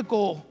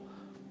spectacle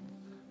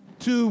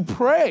to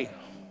pray.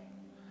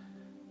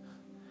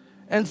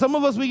 And some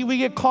of us, we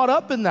get caught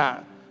up in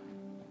that.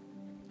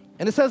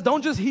 And it says,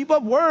 don't just heap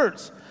up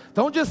words.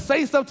 Don't just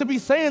say stuff to be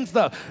saying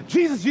stuff.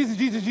 Jesus, Jesus,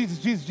 Jesus, Jesus,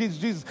 Jesus, Jesus,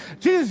 Jesus,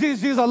 Jesus,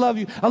 Jesus, Jesus, I love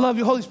you. I love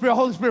you. Holy Spirit,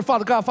 Holy Spirit,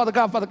 Father God, Father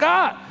God, Father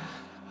God.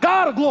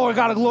 God of glory,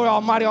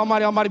 Almighty,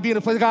 Almighty, Almighty, be in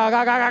the place. God,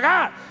 God, God, God,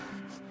 God.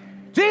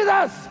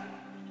 Jesus.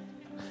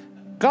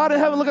 God in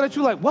heaven looking at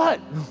you like, what?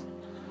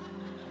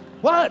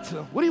 What?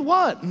 What do you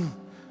want?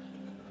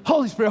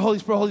 Holy Spirit, Holy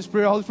Spirit, Holy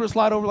Spirit, Holy Spirit,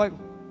 slide over like,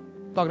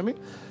 talking to me?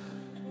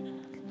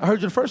 I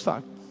heard you the first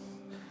time.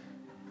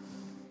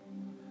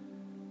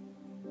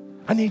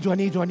 I need you, I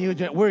need you, I need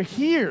you. We're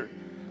here.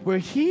 We're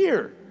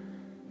here.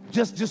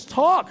 Just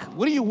talk.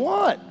 What do you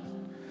want?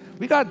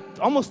 We got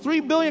almost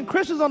 3 billion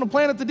Christians on the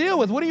planet to deal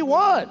with. What do you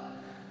want?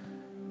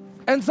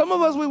 And some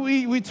of us,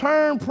 we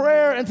turn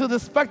prayer into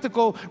this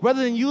spectacle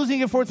rather than using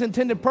it for its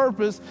intended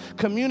purpose,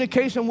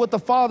 communication with the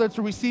Father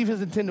to receive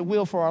his intended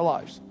will for our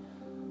lives.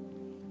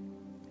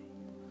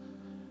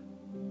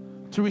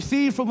 To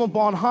receive from up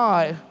on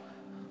high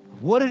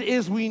what it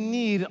is we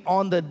need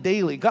on the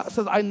daily. God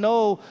says, I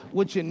know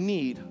what you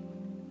need.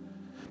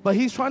 But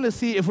he's trying to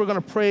see if we're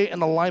going to pray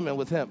in alignment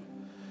with him.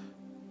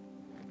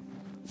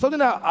 Something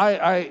that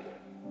I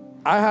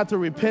had to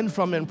repent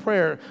from in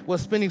prayer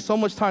was spending so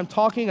much time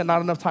talking and not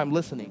enough time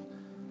listening.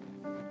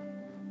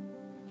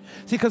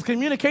 See, because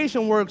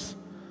communication works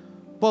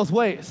both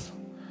ways.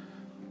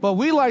 But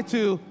we like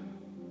to,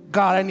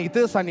 God, I need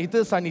this, I need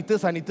this, I need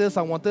this, I need this,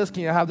 I want this,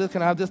 can you have this,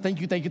 can I have this, thank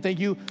you, thank you, thank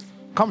you.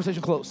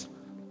 Conversation closed.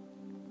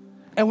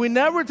 And we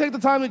never take the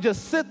time to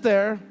just sit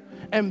there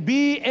and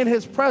be in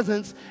his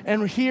presence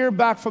and hear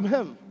back from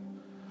him.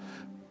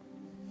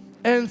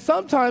 And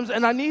sometimes,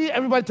 and I need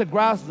everybody to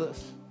grasp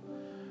this,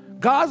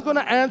 God's going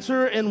to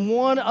answer in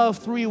one of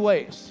 3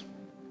 ways.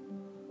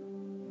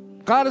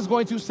 God is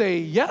going to say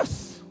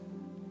yes,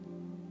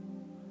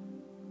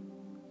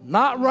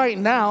 not right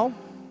now,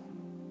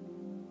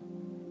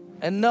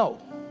 and no.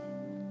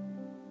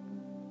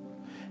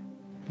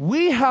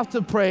 We have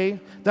to pray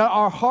that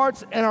our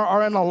hearts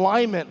are in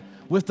alignment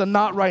with the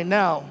not right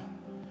now,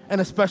 and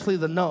especially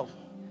the no.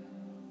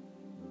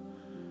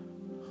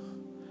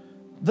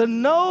 The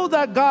no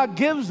that God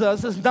gives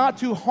us is not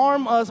to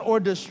harm us or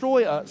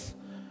destroy us.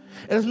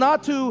 It is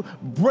not to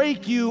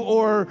break you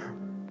or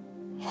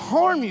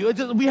harm you.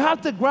 We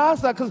have to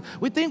grasp that because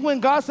we think when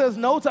God says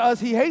no to us,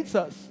 he hates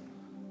us.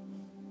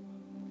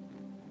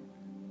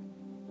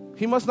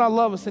 He must not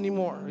love us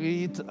anymore.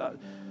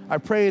 I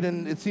prayed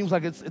and it seems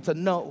like it's a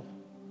no.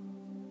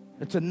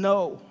 It's a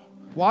no.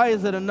 Why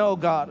is it a no,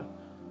 God?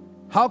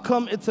 How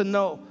come it's a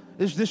no?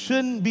 This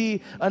shouldn't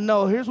be a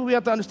no. Here's what we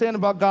have to understand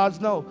about God's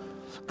no.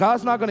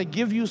 God's not going to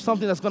give you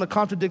something that's going to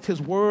contradict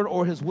his word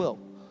or his will.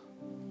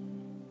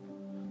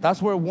 That's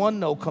where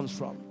one no comes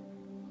from.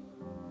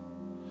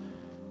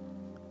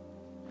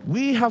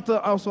 We have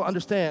to also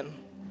understand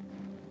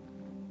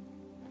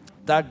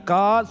that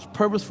God's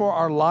purpose for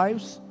our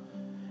lives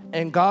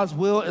and God's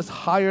will is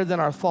higher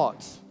than our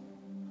thoughts.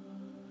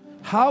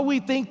 How we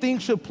think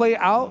things should play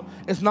out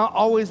is not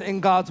always in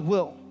God's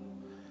will.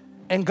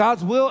 And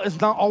God's will is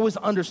not always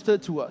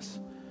understood to us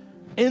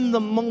in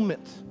the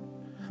moment.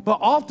 But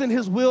often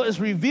his will is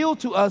revealed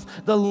to us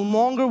the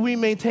longer we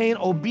maintain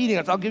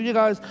obedience. I'll give you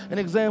guys an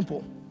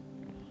example.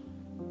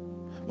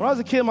 When I was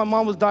a kid, my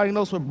mom was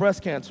diagnosed with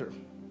breast cancer.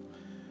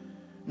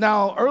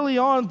 Now, early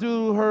on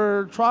through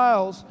her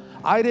trials,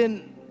 I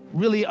didn't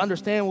really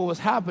understand what was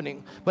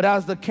happening. But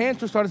as the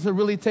cancer started to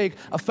really take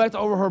effect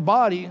over her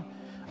body,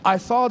 I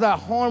saw that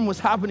harm was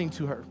happening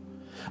to her.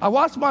 I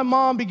watched my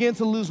mom begin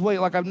to lose weight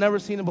like I've never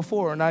seen it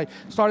before, and I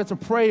started to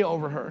pray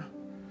over her.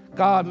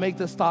 God, make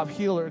this stop,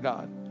 heal her,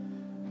 God.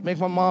 Make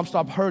my mom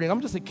stop hurting.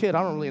 I'm just a kid,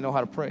 I don't really know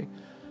how to pray.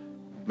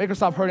 Make her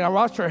stop hurting. I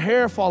watched her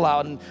hair fall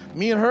out, and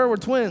me and her were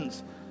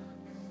twins.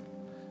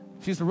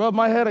 She used to rub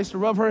my head, I used to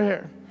rub her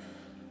hair.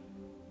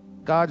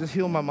 God, just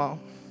heal my mom.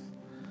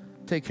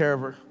 Take care of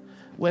her.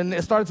 When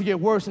it started to get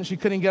worse and she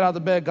couldn't get out of the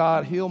bed,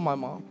 God, heal my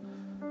mom.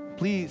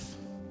 Please,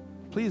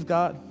 please,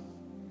 God.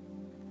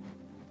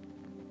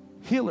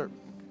 Heal her.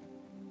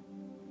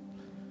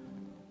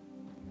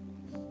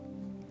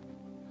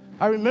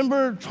 I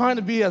remember trying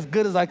to be as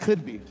good as I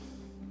could be.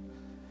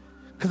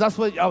 Because that's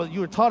what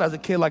you were taught as a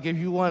kid. Like, if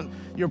you want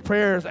your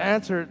prayers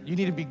answered, you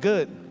need to be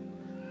good.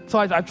 So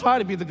I tried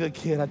to be the good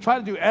kid. I tried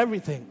to do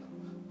everything.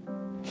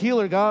 Heal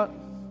her, God.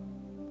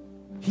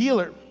 Heal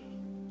her.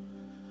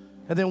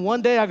 And then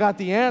one day I got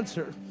the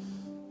answer.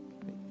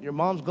 Your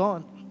mom's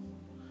gone.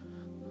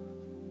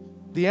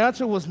 The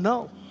answer was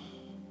no.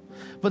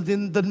 But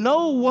then the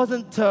no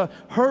wasn't to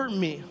hurt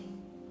me.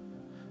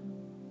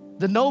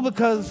 The no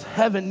because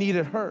heaven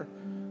needed her.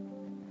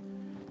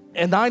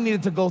 And I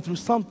needed to go through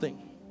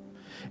something.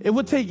 It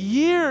would take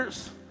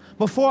years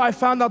before I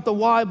found out the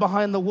why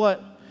behind the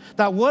what.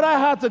 That what I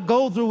had to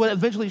go through would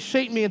eventually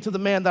shape me into the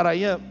man that I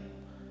am.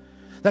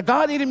 That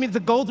God needed me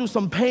to go through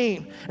some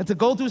pain and to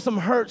go through some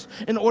hurts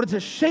in order to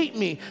shape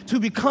me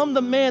to become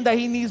the man that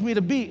he needs me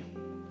to be.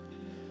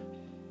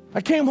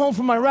 I came home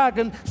from Iraq,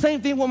 and same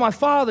thing with my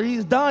father.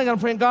 He's dying. I'm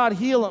praying, God,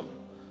 heal him.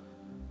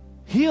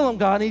 Heal him,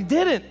 God, and he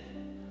didn't.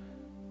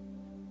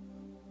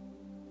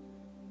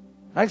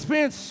 I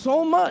experienced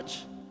so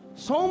much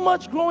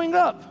growing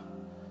up.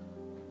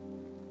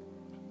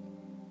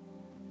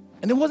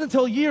 And it wasn't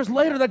until years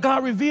later that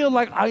God revealed,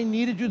 like, I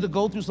needed you to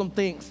go through some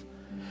things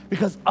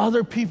because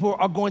other people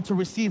are going to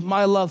receive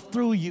my love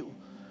through you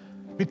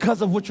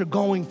because of what you're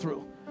going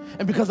through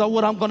and because of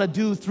what I'm going to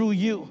do through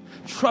you.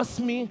 Trust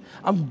me,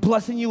 I'm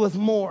blessing you with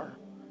more.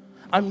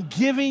 I'm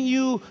giving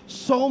you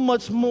so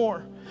much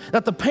more,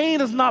 that the pain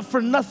is not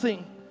for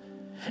nothing.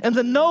 And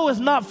the no is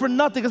not for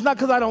nothing. It's not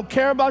because I don't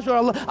care about you.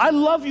 I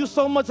love you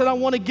so much that I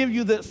want to give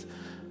you this.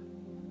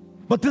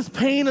 But this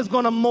pain is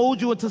going to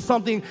mold you into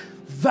something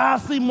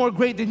vastly more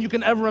great than you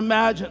can ever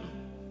imagine.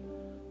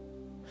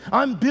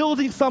 I'm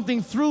building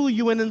something through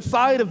you and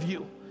inside of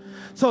you.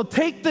 So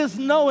take this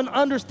no and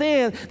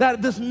understand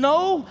that this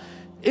no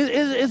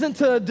isn't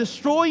to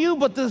destroy you,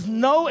 but this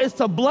no is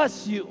to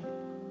bless you.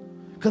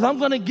 Because I'm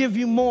going to give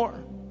you more.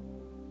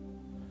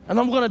 And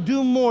I'm going to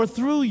do more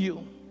through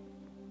you.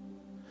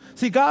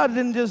 See, God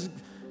didn't just,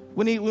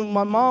 when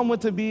my mom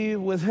went to be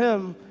with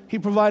him, he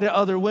provided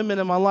other women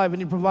in my life,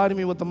 and he provided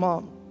me with the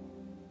mom.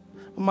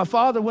 When my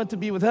father went to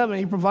be with heaven,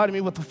 he provided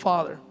me with the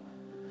father.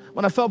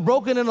 When I felt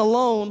broken and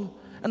alone,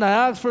 and I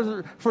asked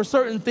for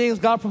certain things,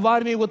 God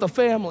provided me with a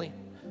family.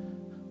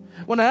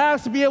 When I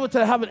asked to be able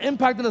to have an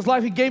impact in his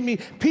life, he gave me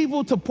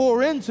people to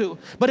pour into.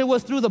 But it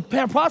was through the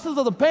process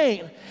of the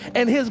pain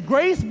and his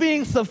grace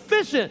being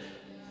sufficient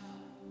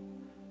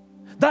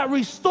that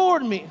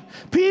restored me.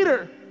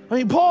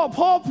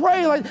 Paul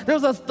prayed, like there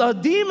was a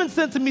demon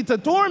sent to me to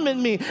torment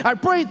me. I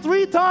prayed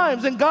 3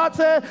 times, and God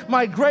said,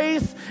 my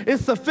grace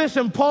is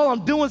sufficient. Paul,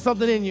 I'm doing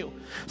something in you.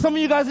 Some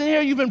of you guys in here,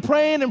 you've been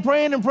praying and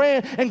praying and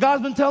praying, and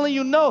God's been telling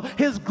you, no,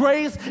 his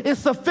grace is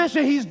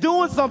sufficient. He's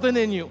doing something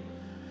in you.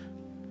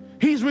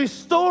 He's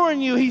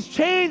restoring you. He's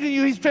changing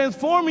you. He's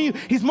transforming you.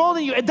 He's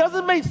molding you. It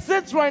doesn't make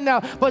sense right now,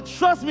 but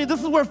trust me,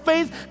 this is where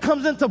faith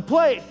comes into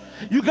play.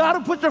 You got to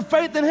put your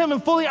faith in him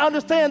and fully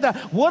understand that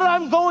what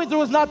I'm going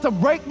through is not to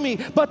break me,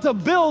 but to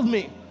build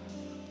me.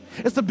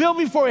 It's to build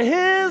me for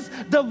his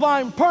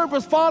divine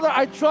purpose. Father,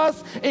 I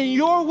trust in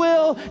your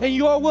will and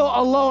your will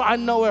alone. I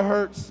know it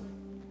hurts.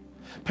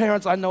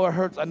 Parents, I know it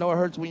hurts. I know it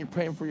hurts when you're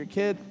praying for your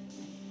kid.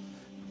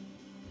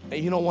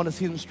 And you don't want to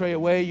see them stray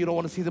away. You don't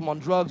want to see them on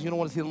drugs. You don't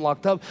want to see them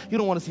locked up. You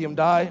don't want to see them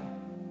die.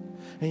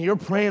 And you're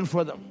praying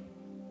for them.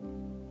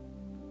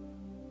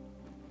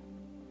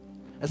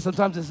 And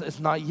sometimes it's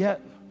not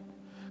yet.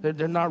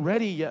 They're not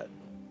ready yet.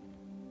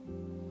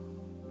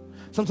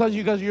 Sometimes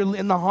you guys, you're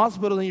in the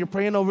hospital and you're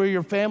praying over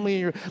your family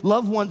and your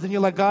loved ones, and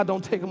you're like, God,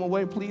 don't take them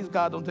away. Please,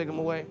 God, don't take them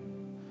away.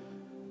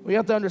 We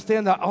have to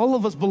understand that all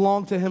of us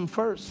belong to him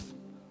first.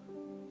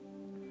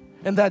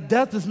 And that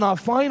death is not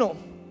final.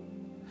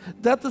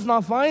 Death is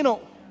not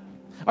final.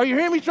 Are you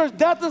hearing me, church?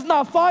 Death is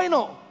not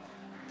final.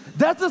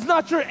 Death is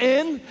not your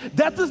end.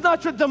 Death is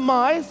not your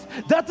demise.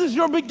 Death is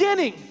your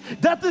beginning.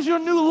 Death is your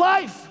new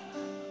life.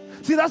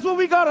 See, that's what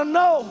we got to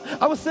know.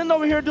 I was sitting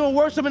over here doing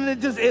worship, and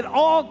it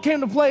all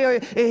came to play.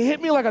 It hit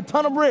me like a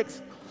ton of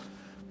bricks.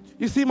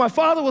 You see, my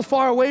father was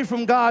far away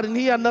from God, and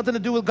he had nothing to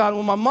do with God.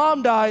 When my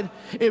mom died,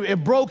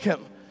 it broke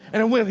him.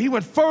 And he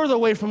went further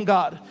away from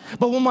God.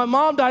 But when my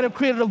mom died, it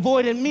created a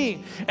void in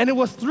me. And it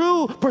was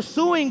through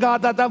pursuing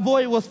God that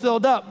void was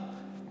filled up.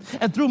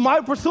 And through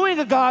my pursuing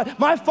of God,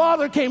 my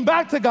father came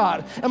back to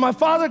God. And my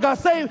father got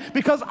saved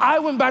because I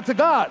went back to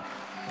God.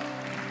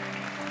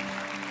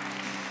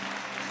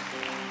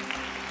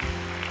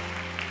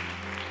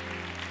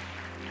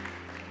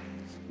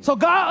 So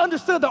God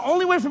understood the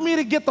only way for me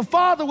to get the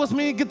Father was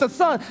me to get the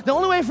Son. The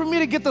only way for me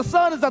to get the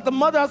Son is that the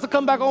mother has to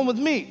come back home with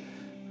me.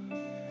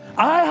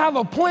 I have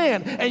a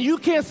plan, and you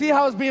can't see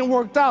how it's being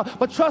worked out,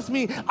 but trust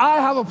me, I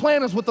have a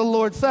plan, is what the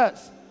Lord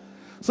says.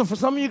 So for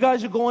some of you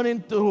guys, you're going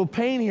into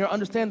pain here,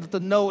 understand that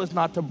the no is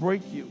not to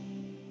break you,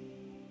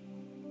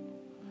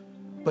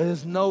 but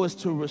his no is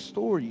to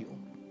restore you.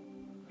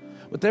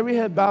 With every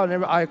head bowed and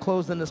every eye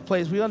closed in this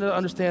place, we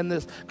understand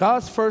this.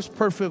 God's first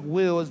perfect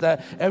will is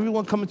that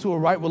everyone come into a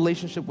right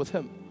relationship with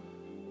him.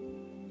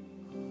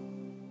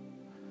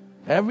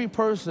 Every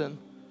person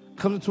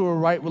comes into a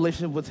right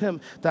relationship with him,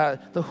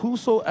 that the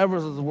whosoever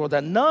of the world,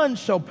 that none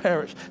shall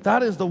perish.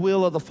 That is the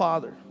will of the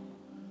Father.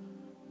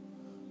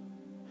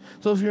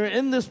 So if you're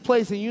in this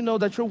place and you know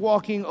that you're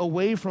walking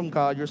away from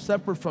God, you're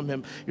separate from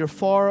him, you're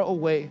far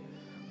away,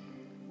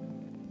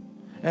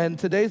 and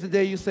today's the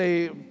day you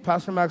say,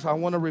 Pastor Max, I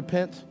want to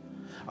repent.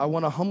 I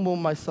want to humble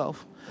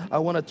myself. I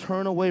want to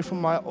turn away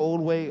from my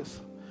old ways.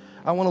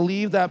 I want to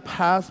leave that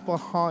past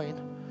behind.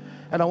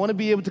 And I want to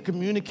be able to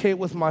communicate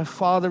with my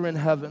Father in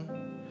heaven.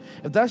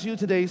 If that's you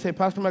today, you say,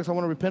 Pastor Max, I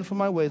want to repent from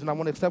my ways and I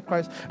want to accept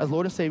Christ as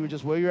Lord and Savior,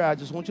 just where you're at. I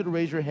just want you to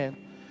raise your hand.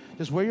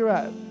 Just where you're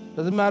at.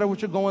 Doesn't matter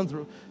what you're going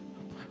through.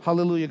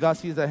 Hallelujah. God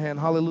sees that hand.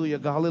 Hallelujah.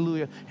 God,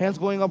 hallelujah. Hands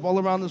going up all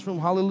around this room.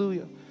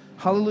 Hallelujah.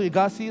 Hallelujah.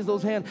 God sees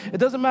those hands. It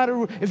doesn't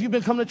matter if you've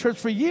been coming to church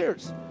for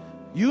years.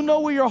 You know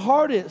where your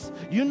heart is.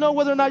 You know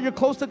whether or not you're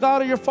close to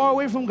God or you're far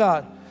away from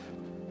God.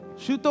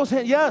 Shoot those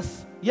hands.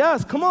 Yes.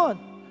 Yes. Come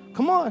on.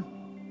 Come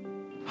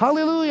on.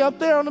 Hallelujah. Up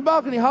there on the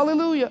balcony.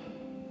 Hallelujah.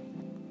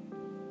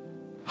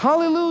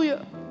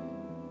 Hallelujah.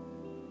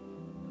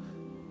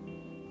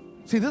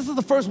 See, this is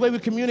the first way we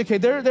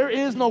communicate. There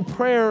is no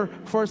prayer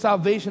for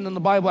salvation in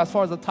the Bible as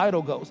far as the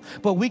title goes.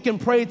 But we can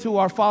pray to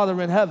our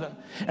Father in heaven.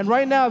 And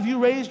right now, if you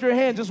raised your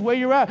hand, just where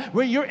you're at,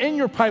 where you're in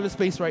your private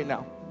space right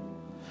now.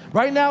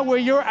 Right now, where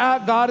you're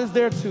at, God is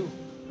there too.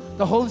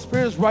 The Holy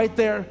Spirit is right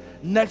there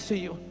next to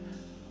you.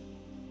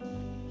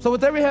 So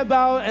with every head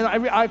bowed and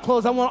every eye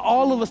closed, I want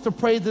all of us to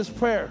pray this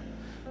prayer.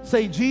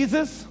 Say,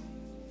 Jesus,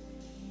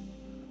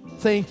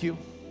 thank you.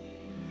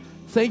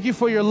 Thank you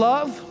for your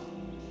love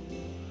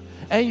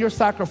and your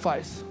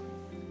sacrifice.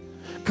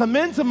 Come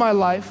into my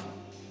life.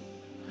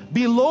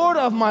 Be Lord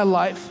of my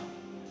life.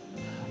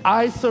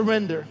 I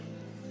surrender.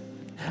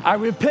 I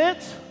repent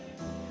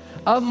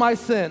of my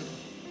sin.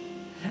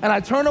 And I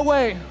turn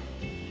away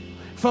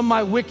from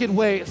my wicked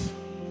ways.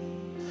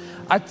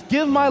 I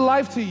give my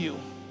life to you.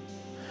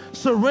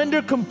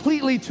 Surrender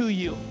completely to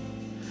you.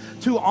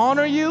 To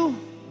honor you,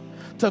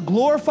 to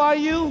glorify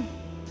you,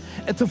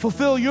 and to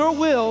fulfill your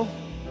will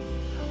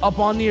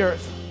upon the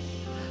earth.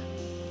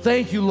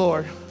 Thank you,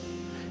 Lord.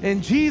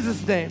 In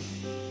Jesus' name.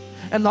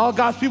 And all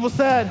God's people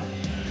said,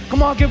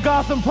 come on, give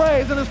God some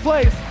praise in this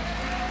place.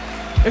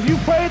 If you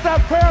prayed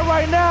that prayer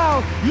right now,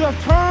 you have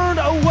turned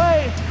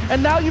away,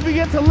 and now you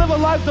begin to live a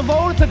life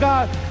devoted to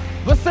God.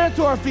 Let's stand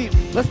to our feet.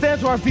 Let's stand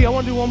to our feet. I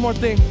want to do one more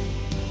thing.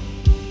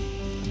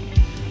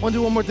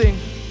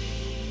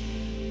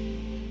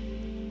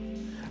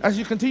 As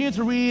you continue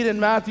to read in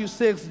Matthew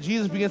 6,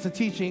 Jesus begins to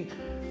teaching,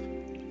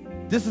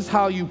 this is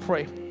how you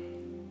pray.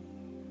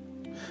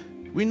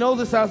 We know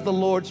this as the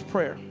Lord's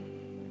Prayer.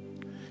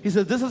 He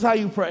says, this is how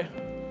you pray.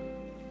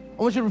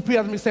 I want you to repeat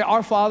after me. Say,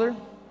 Our Father,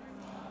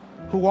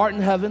 who art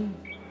in heaven,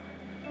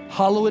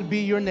 hallowed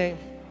be your name.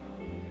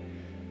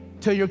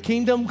 Till your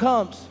kingdom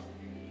comes,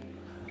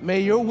 may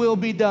your will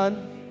be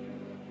done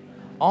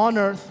on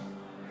earth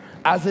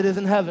as it is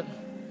in heaven.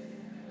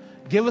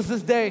 Give us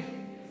this day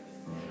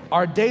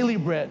our daily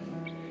bread,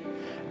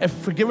 and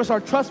forgive us our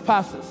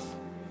trespasses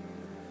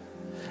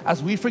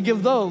as we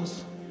forgive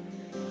those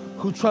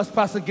who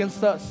trespass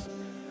against us.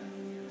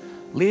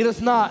 Lead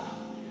us not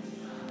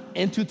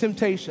into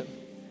temptation,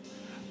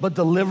 but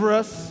deliver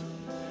us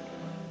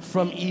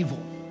from evil.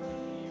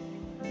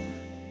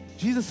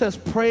 Jesus says,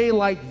 pray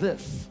like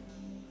this.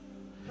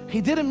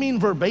 He didn't mean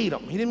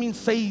verbatim. He didn't mean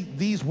say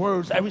these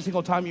words every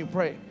single time you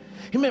pray.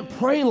 He meant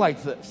pray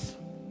like this.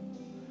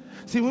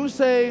 See, when we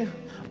say,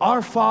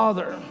 Our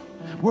Father,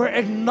 we're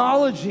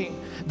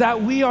acknowledging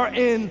that we are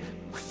in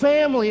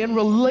family and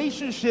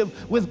relationship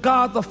with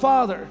God the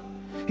Father.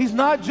 He's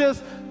not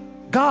just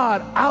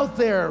God out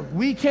there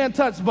we can't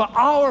touch, but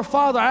our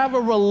Father. I have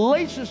a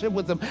relationship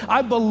with him.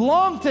 I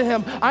belong to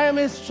him. I am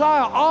his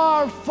child.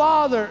 Our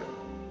Father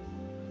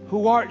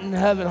who art in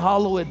heaven,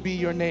 hallowed be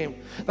your name.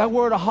 That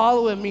word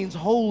hallowed means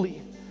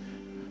holy.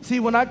 See,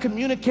 when I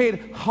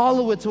communicate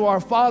hallowed to our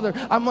Father,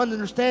 I'm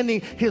understanding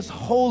his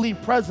holy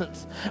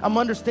presence. I'm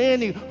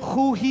understanding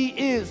who he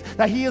is,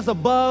 that he is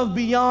above,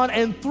 beyond,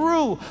 and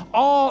through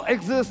all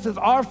existence.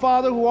 Our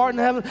Father who art in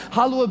heaven,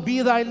 hallowed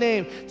be thy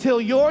name. Till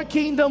your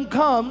kingdom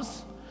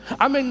comes,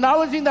 I'm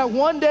acknowledging that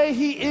one day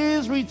he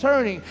is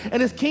returning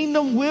and his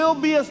kingdom will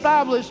be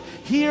established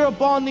here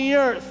upon the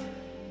earth.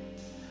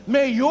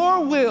 May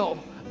your will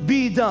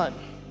be done.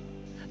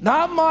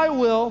 Not my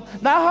will,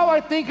 not how I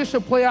think it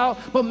should play out,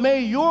 but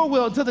may your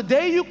will, until the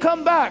day you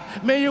come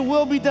back, may your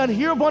will be done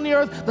here upon the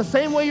earth the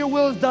same way your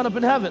will is done up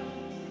in heaven.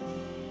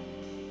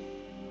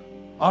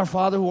 Our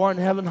Father who art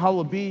in heaven,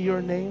 hallowed be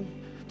your name.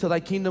 Till thy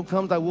kingdom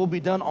comes, thy will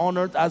be done on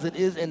earth as it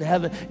is in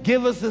heaven.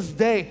 Give us this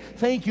day.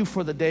 Thank you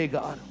for the day,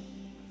 God.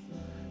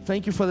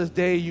 Thank you for this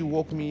day you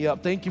woke me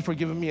up. Thank you for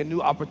giving me a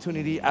new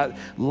opportunity at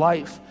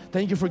life.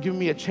 Thank you for giving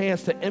me a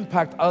chance to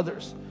impact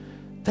others.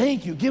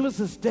 Thank you. Give us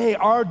this day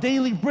our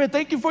daily bread.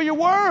 Thank you for your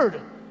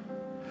word.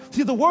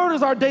 See, the word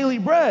is our daily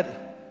bread.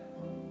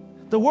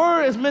 The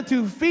word is meant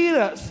to feed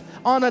us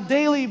on a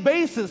daily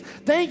basis.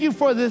 Thank you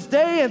for this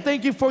day, and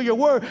thank you for your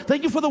word.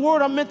 Thank you for the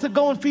word I'm meant to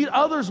go and feed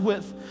others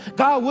with.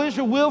 God, what is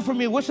your will for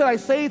me? What should I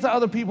say to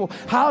other people?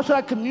 How should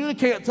I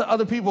communicate to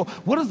other people?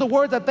 What is the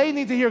word that they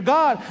need to hear?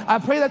 God, I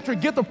pray that your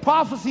gift of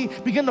prophecy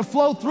begin to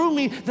flow through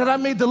me, that I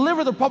may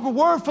deliver the proper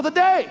word for the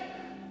day.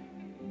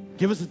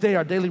 Give us this day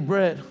our daily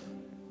bread.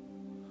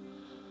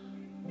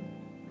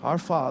 Our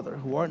Father,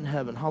 who art in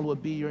heaven,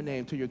 hallowed be your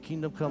name. Till your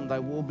kingdom come, thy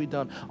will be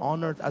done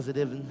on earth as it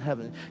is in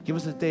heaven. Give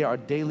us this day our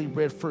daily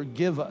bread.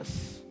 Forgive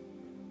us.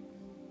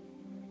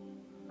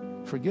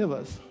 Forgive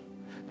us.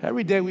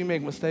 Every day we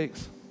make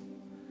mistakes.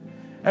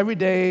 Every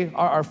day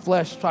our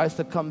flesh tries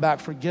to come back.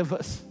 Forgive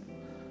us.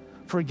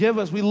 Forgive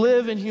us. We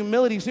live in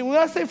humility. See, when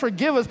I say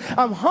forgive us,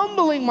 I'm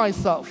humbling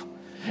myself.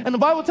 And the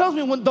Bible tells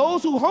me when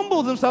those who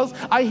humble themselves,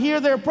 I hear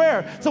their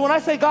prayer. So when I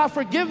say, God,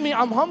 forgive me,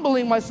 I'm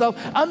humbling myself,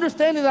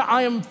 understanding that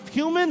I am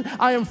human,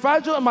 I am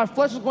fragile, and my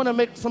flesh is going to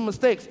make some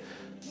mistakes.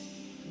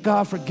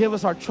 God, forgive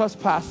us our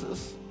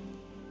trespasses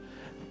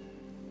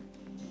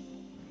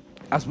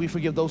as we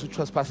forgive those who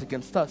trespass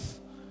against us.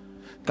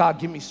 God,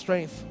 give me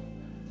strength.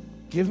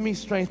 Give me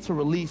strength to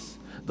release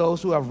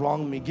those who have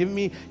wronged me. Give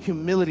me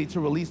humility to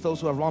release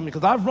those who have wronged me,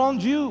 because I've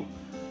wronged you.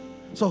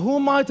 So who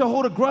am I to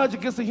hold a grudge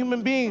against a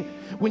human being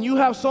when you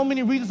have so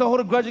many reasons to hold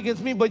a grudge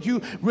against me, but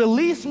you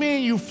release me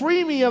and you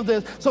free me of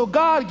this? So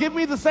God, give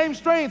me the same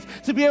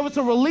strength to be able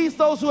to release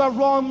those who have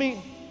wronged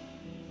me.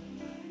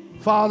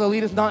 Father,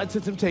 lead us not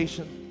into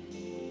temptation,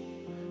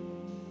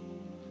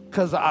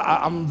 because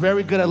I'm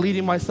very good at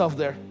leading myself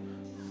there.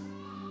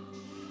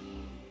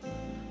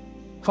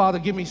 Father,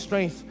 give me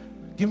strength.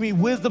 Give me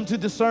wisdom to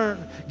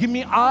discern. Give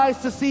me eyes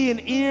to see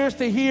and ears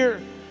to hear.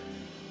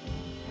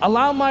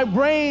 Allow my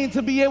brain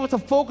to be able to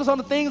focus on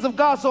the things of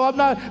God so I'm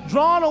not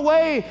drawn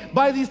away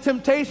by these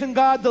temptations.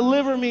 God,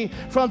 deliver me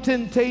from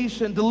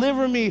temptation.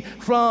 Deliver me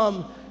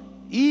from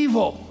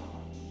evil.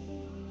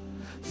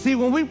 See,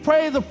 when we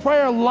pray the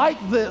prayer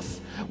like this,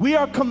 we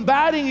are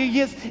combating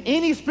against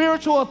any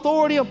spiritual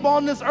authority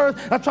upon this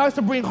earth that tries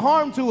to bring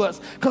harm to us,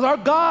 because our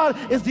God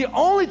is the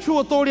only true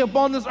authority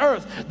upon this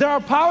earth. There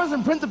are powers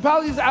and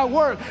principalities at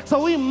work,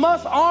 so we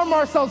must arm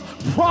ourselves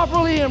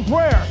properly in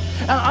prayer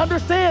and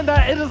understand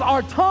that it is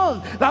our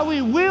tongue that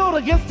we wield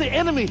against the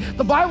enemy.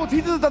 The Bible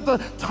teaches us that the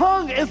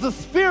tongue is the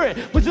spirit,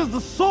 which is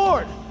the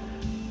sword.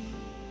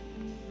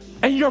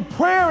 And your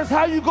prayer is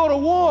how you go to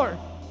war.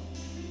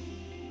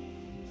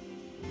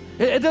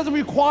 It doesn't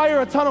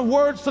require a ton of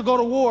words to go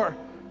to war.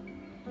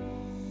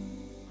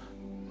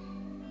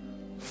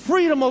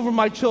 Freedom over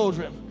my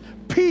children.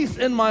 Peace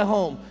in my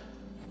home.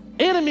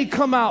 Enemy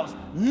come out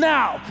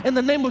now in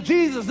the name of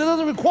Jesus. It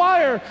doesn't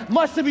require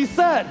much to be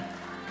said.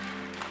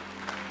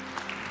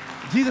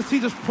 Jesus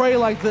teaches pray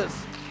like this.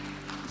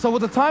 So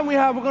with the time we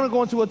have, we're going to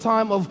go into a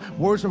time of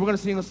worship. We're going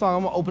to sing a song.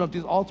 I'm going to open up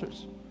these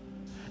altars.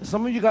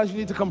 Some of you guys, you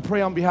need to come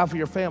pray on behalf of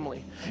your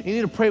family. You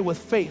need to pray with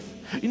faith.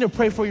 You need to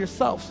pray for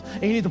yourselves,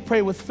 and you need to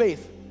pray with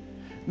faith.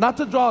 Not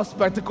to draw a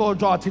spectacle or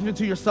draw attention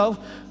to yourself,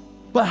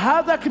 but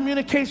have that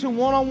communication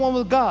one-on-one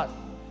with God.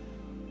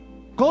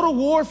 Go to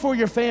war for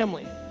your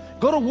family.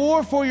 Go to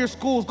war for your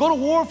schools. Go to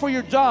war for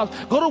your jobs.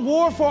 Go to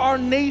war for our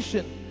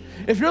nation.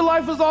 If your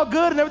life is all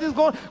good and everything's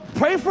going,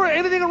 pray for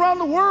anything around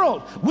the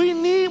world. We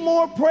need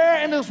more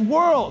prayer in this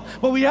world,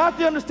 but we have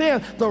to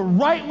understand the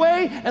right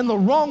way and the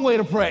wrong way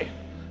to pray.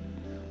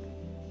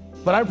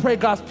 But I pray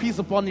God's peace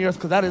upon the earth,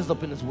 because that is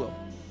up in His will.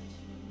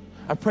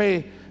 I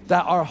pray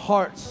that our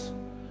hearts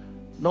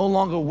no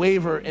longer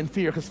waver in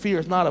fear, because fear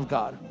is not of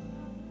God.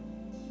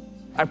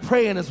 I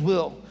pray in His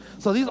will.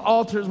 So these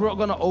altars we're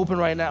going to open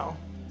right now.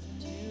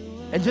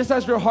 And just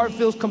as your heart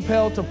feels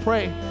compelled to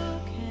pray,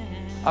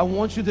 I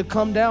want you to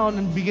come down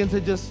and begin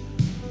to just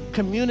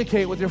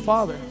communicate with your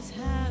Father.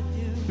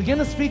 Begin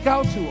to speak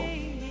out to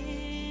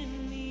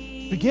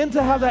Him. Begin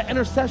to have that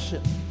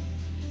intercession.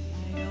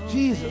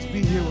 Jesus,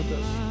 be here with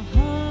us.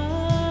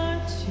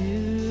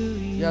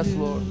 Yes,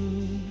 Lord.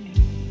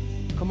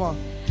 Come on.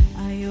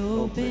 I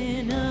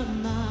open up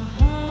my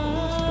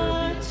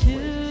heart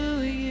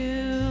to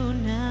you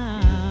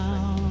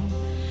now.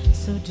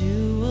 So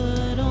do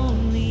what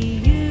only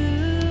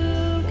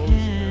you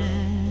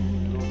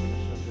can.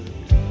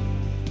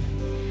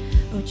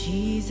 Oh,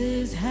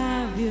 Jesus,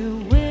 have your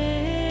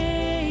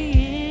way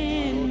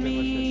in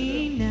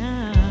me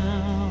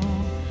now.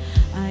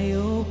 I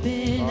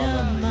open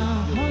up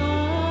my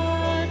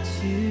heart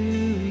to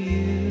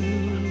you.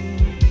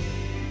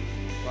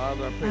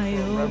 Father, I pray I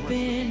for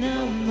open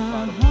up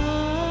my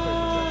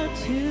heart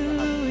to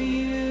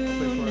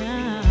you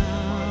now.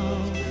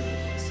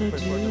 So do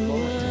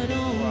what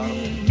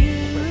only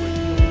you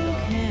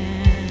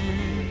can.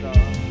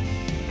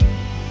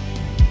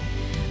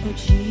 Oh,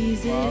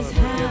 Jesus,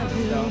 have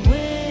your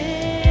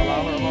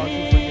way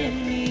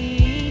in me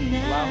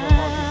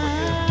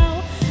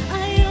now. I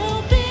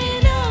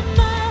open up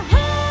my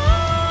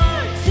heart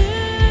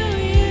to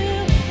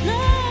you,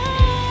 Lord.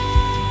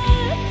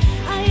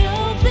 I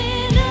open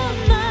up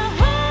my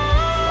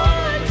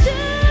heart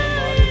to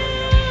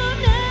you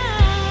now.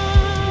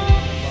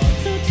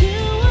 So do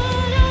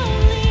what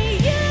only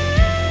you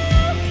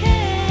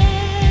can.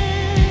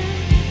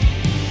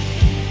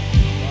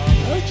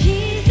 Oh,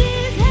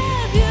 Jesus,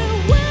 have your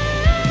way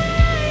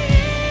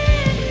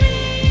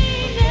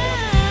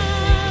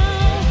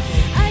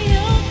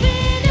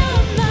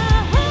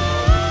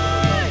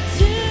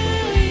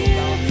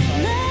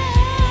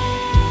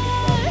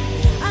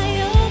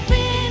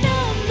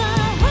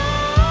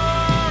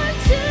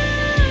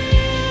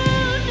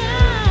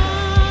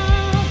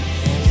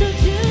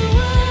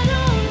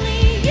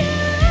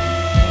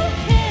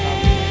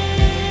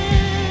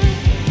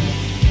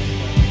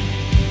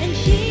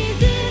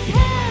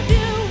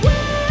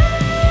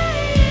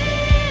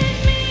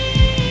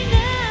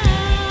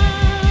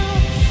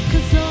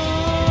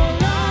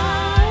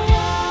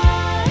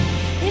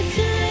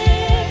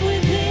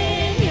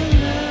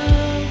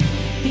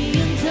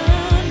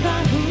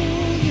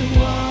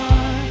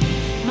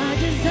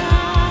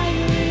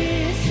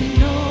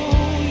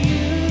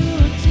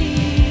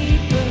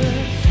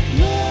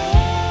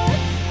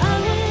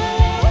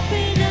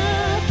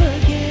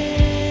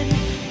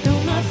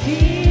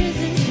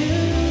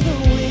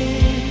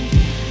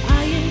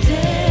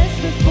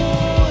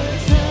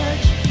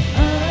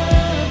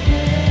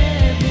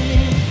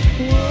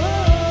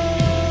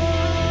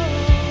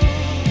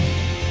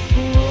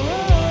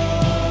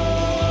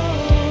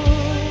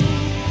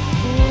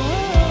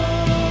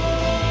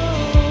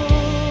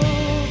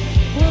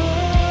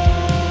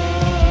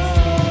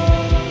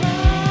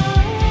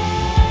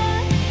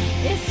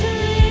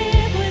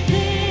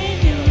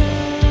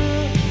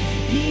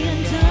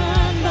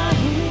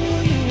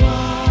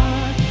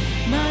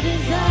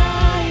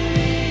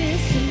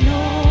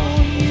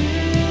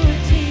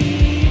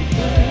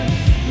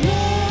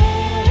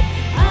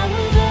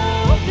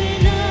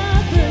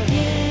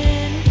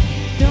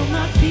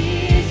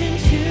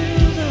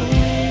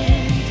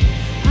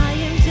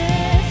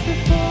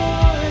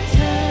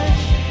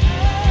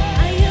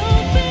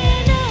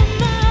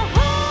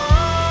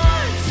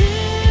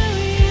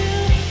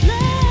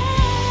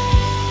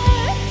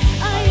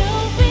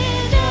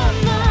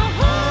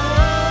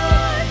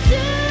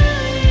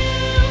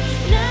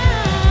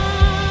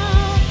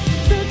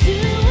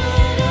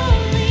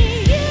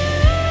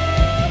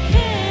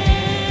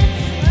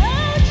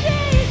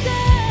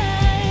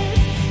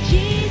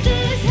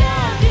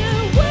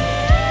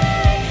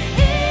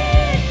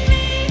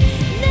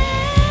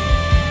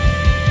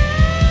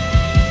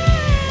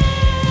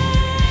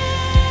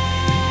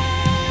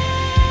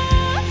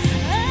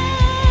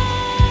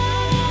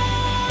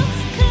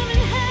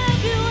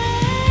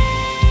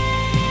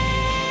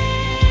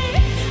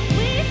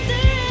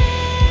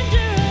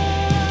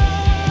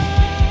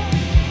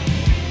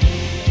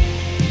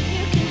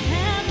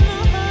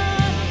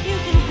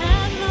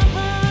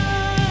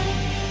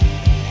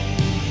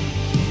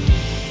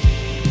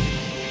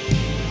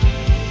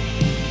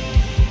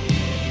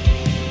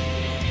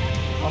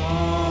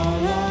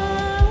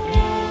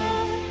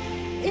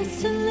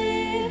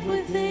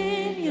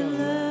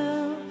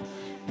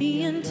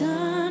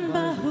undone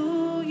by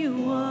who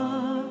you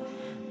are.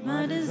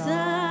 My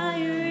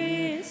desire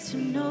is to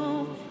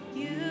know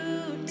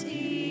you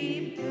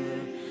deeper.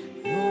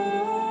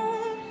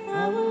 Lord,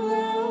 I will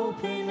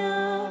open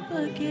up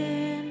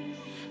again,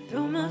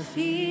 throw my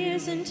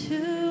fears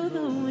into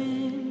the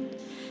wind.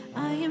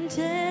 I am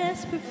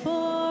desperate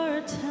for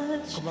a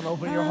touch. Come on,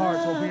 open your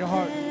hearts, open your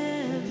heart.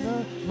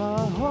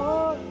 My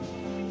heart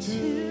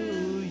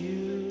to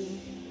you.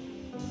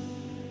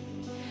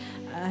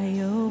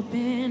 I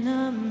open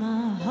up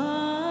my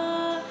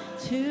heart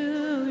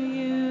to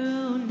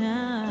you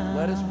now.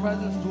 Let His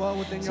presence dwell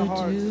within your So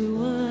hearts. do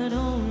what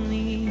only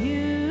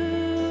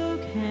you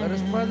can. Let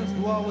His presence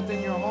dwell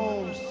within your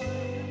homes.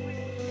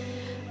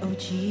 Oh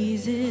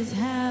Jesus,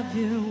 have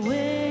your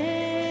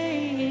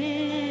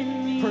way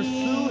in me.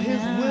 Pursue His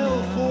now.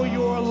 will for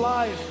your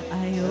life.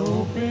 I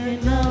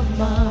open up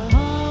my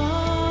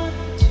heart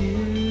to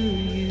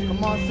you.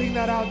 Come on, sing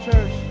that out,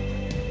 church.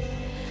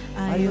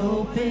 I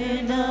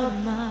open up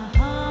my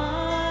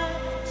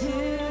heart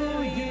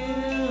to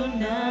you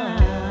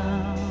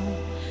now.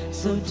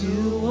 So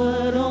do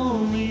what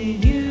only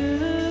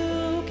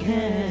you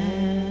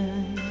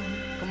can.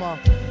 Come on.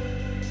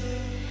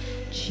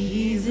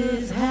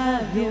 Jesus,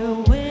 have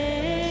your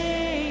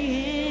way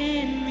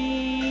in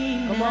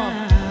me Come now.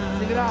 on.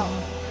 Sing it out.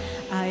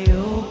 I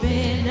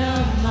open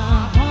up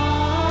my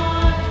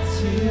heart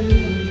to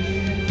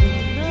you,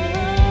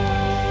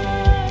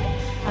 Lord.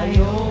 I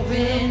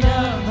open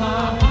up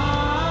my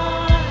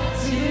heart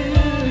to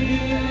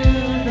you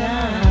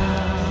now.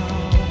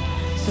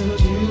 So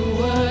do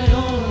what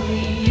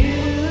only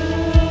you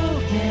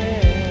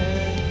can.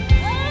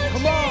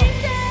 Come on.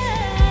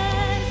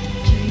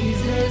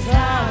 Jesus,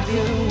 have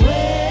your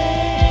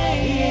way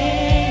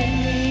in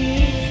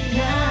me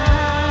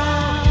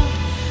now.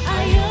 I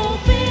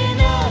open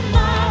up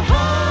my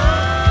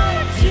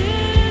heart to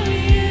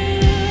you.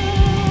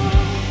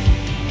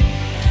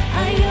 I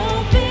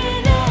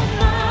open up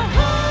my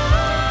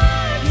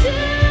heart to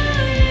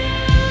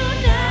you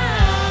now.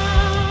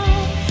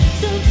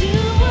 So do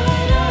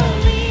what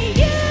only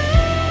you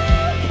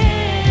can.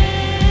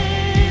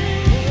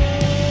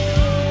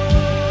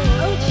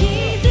 Oh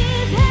Jesus,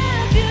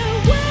 have your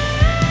way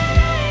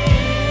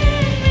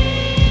in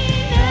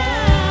me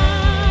now.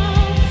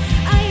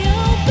 I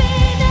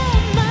open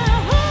up my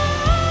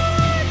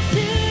heart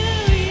to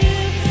you,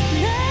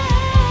 Lord.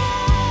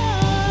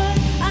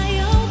 I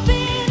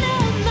open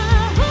up my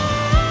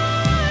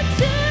heart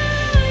to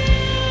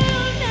you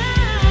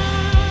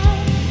now.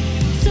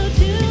 So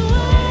do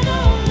what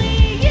only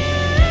you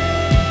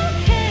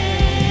can.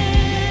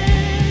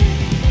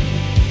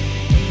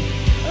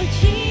 Oh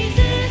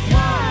Jesus,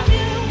 have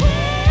your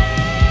way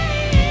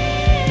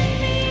in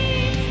me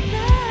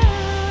now.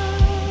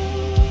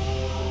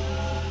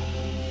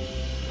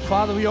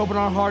 Father, we open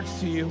our hearts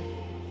to you.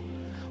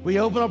 We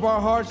open up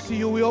our hearts to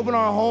you. We open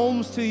our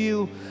homes to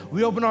you.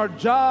 We open our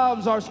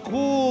jobs, our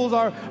schools,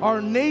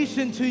 our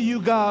nation to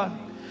you, God.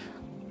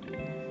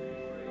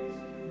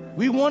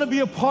 We want to be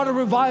a part of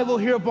revival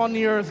here upon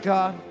the earth,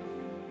 God.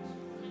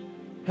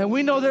 And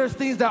we know there's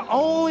things that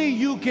only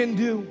you can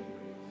do.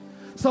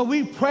 So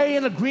we pray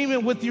in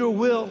agreement with your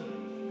will.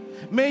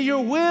 May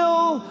your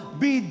will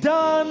be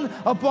done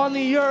upon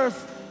the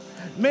earth.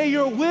 May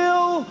your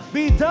will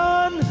be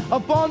done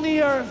upon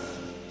the earth.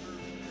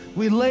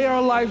 We lay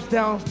our lives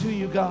down to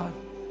you, God.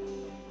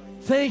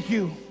 Thank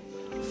you.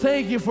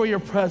 Thank you for your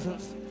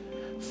presence.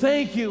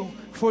 Thank you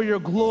for your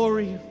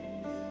glory.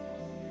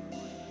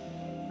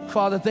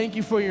 Father, thank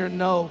you for your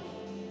no.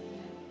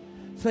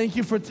 Thank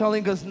you for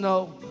telling us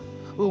no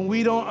when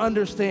we don't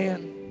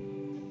understand.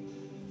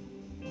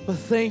 But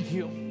thank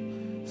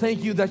you.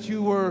 Thank you that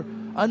you were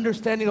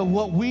understanding of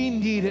what we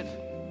needed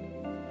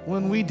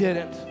when we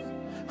didn't.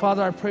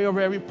 Father, I pray over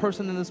every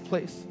person in this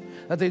place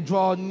that they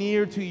draw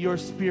near to your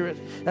spirit,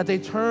 that they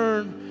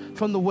turn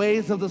from the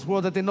ways of this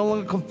world, that they no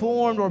longer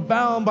conformed or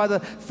bound by the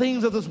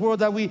things of this world,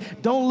 that we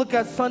don't look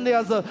at Sunday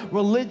as a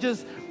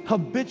religious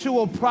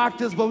habitual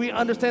practice, but we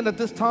understand that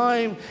this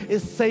time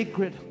is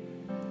sacred,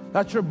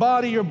 that your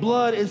body, your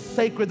blood is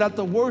sacred, that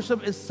the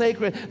worship is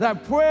sacred,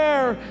 that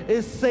prayer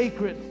is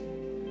sacred.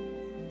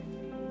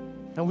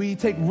 And we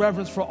take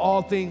reverence for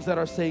all things that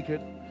are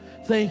sacred.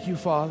 Thank you,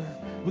 Father.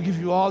 We give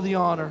you all the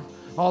honor,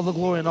 all the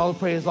glory, and all the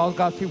praise. All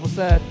God's people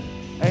said,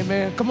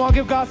 amen. Come on,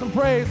 give God some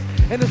praise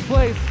in this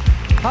place.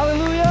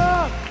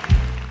 Hallelujah.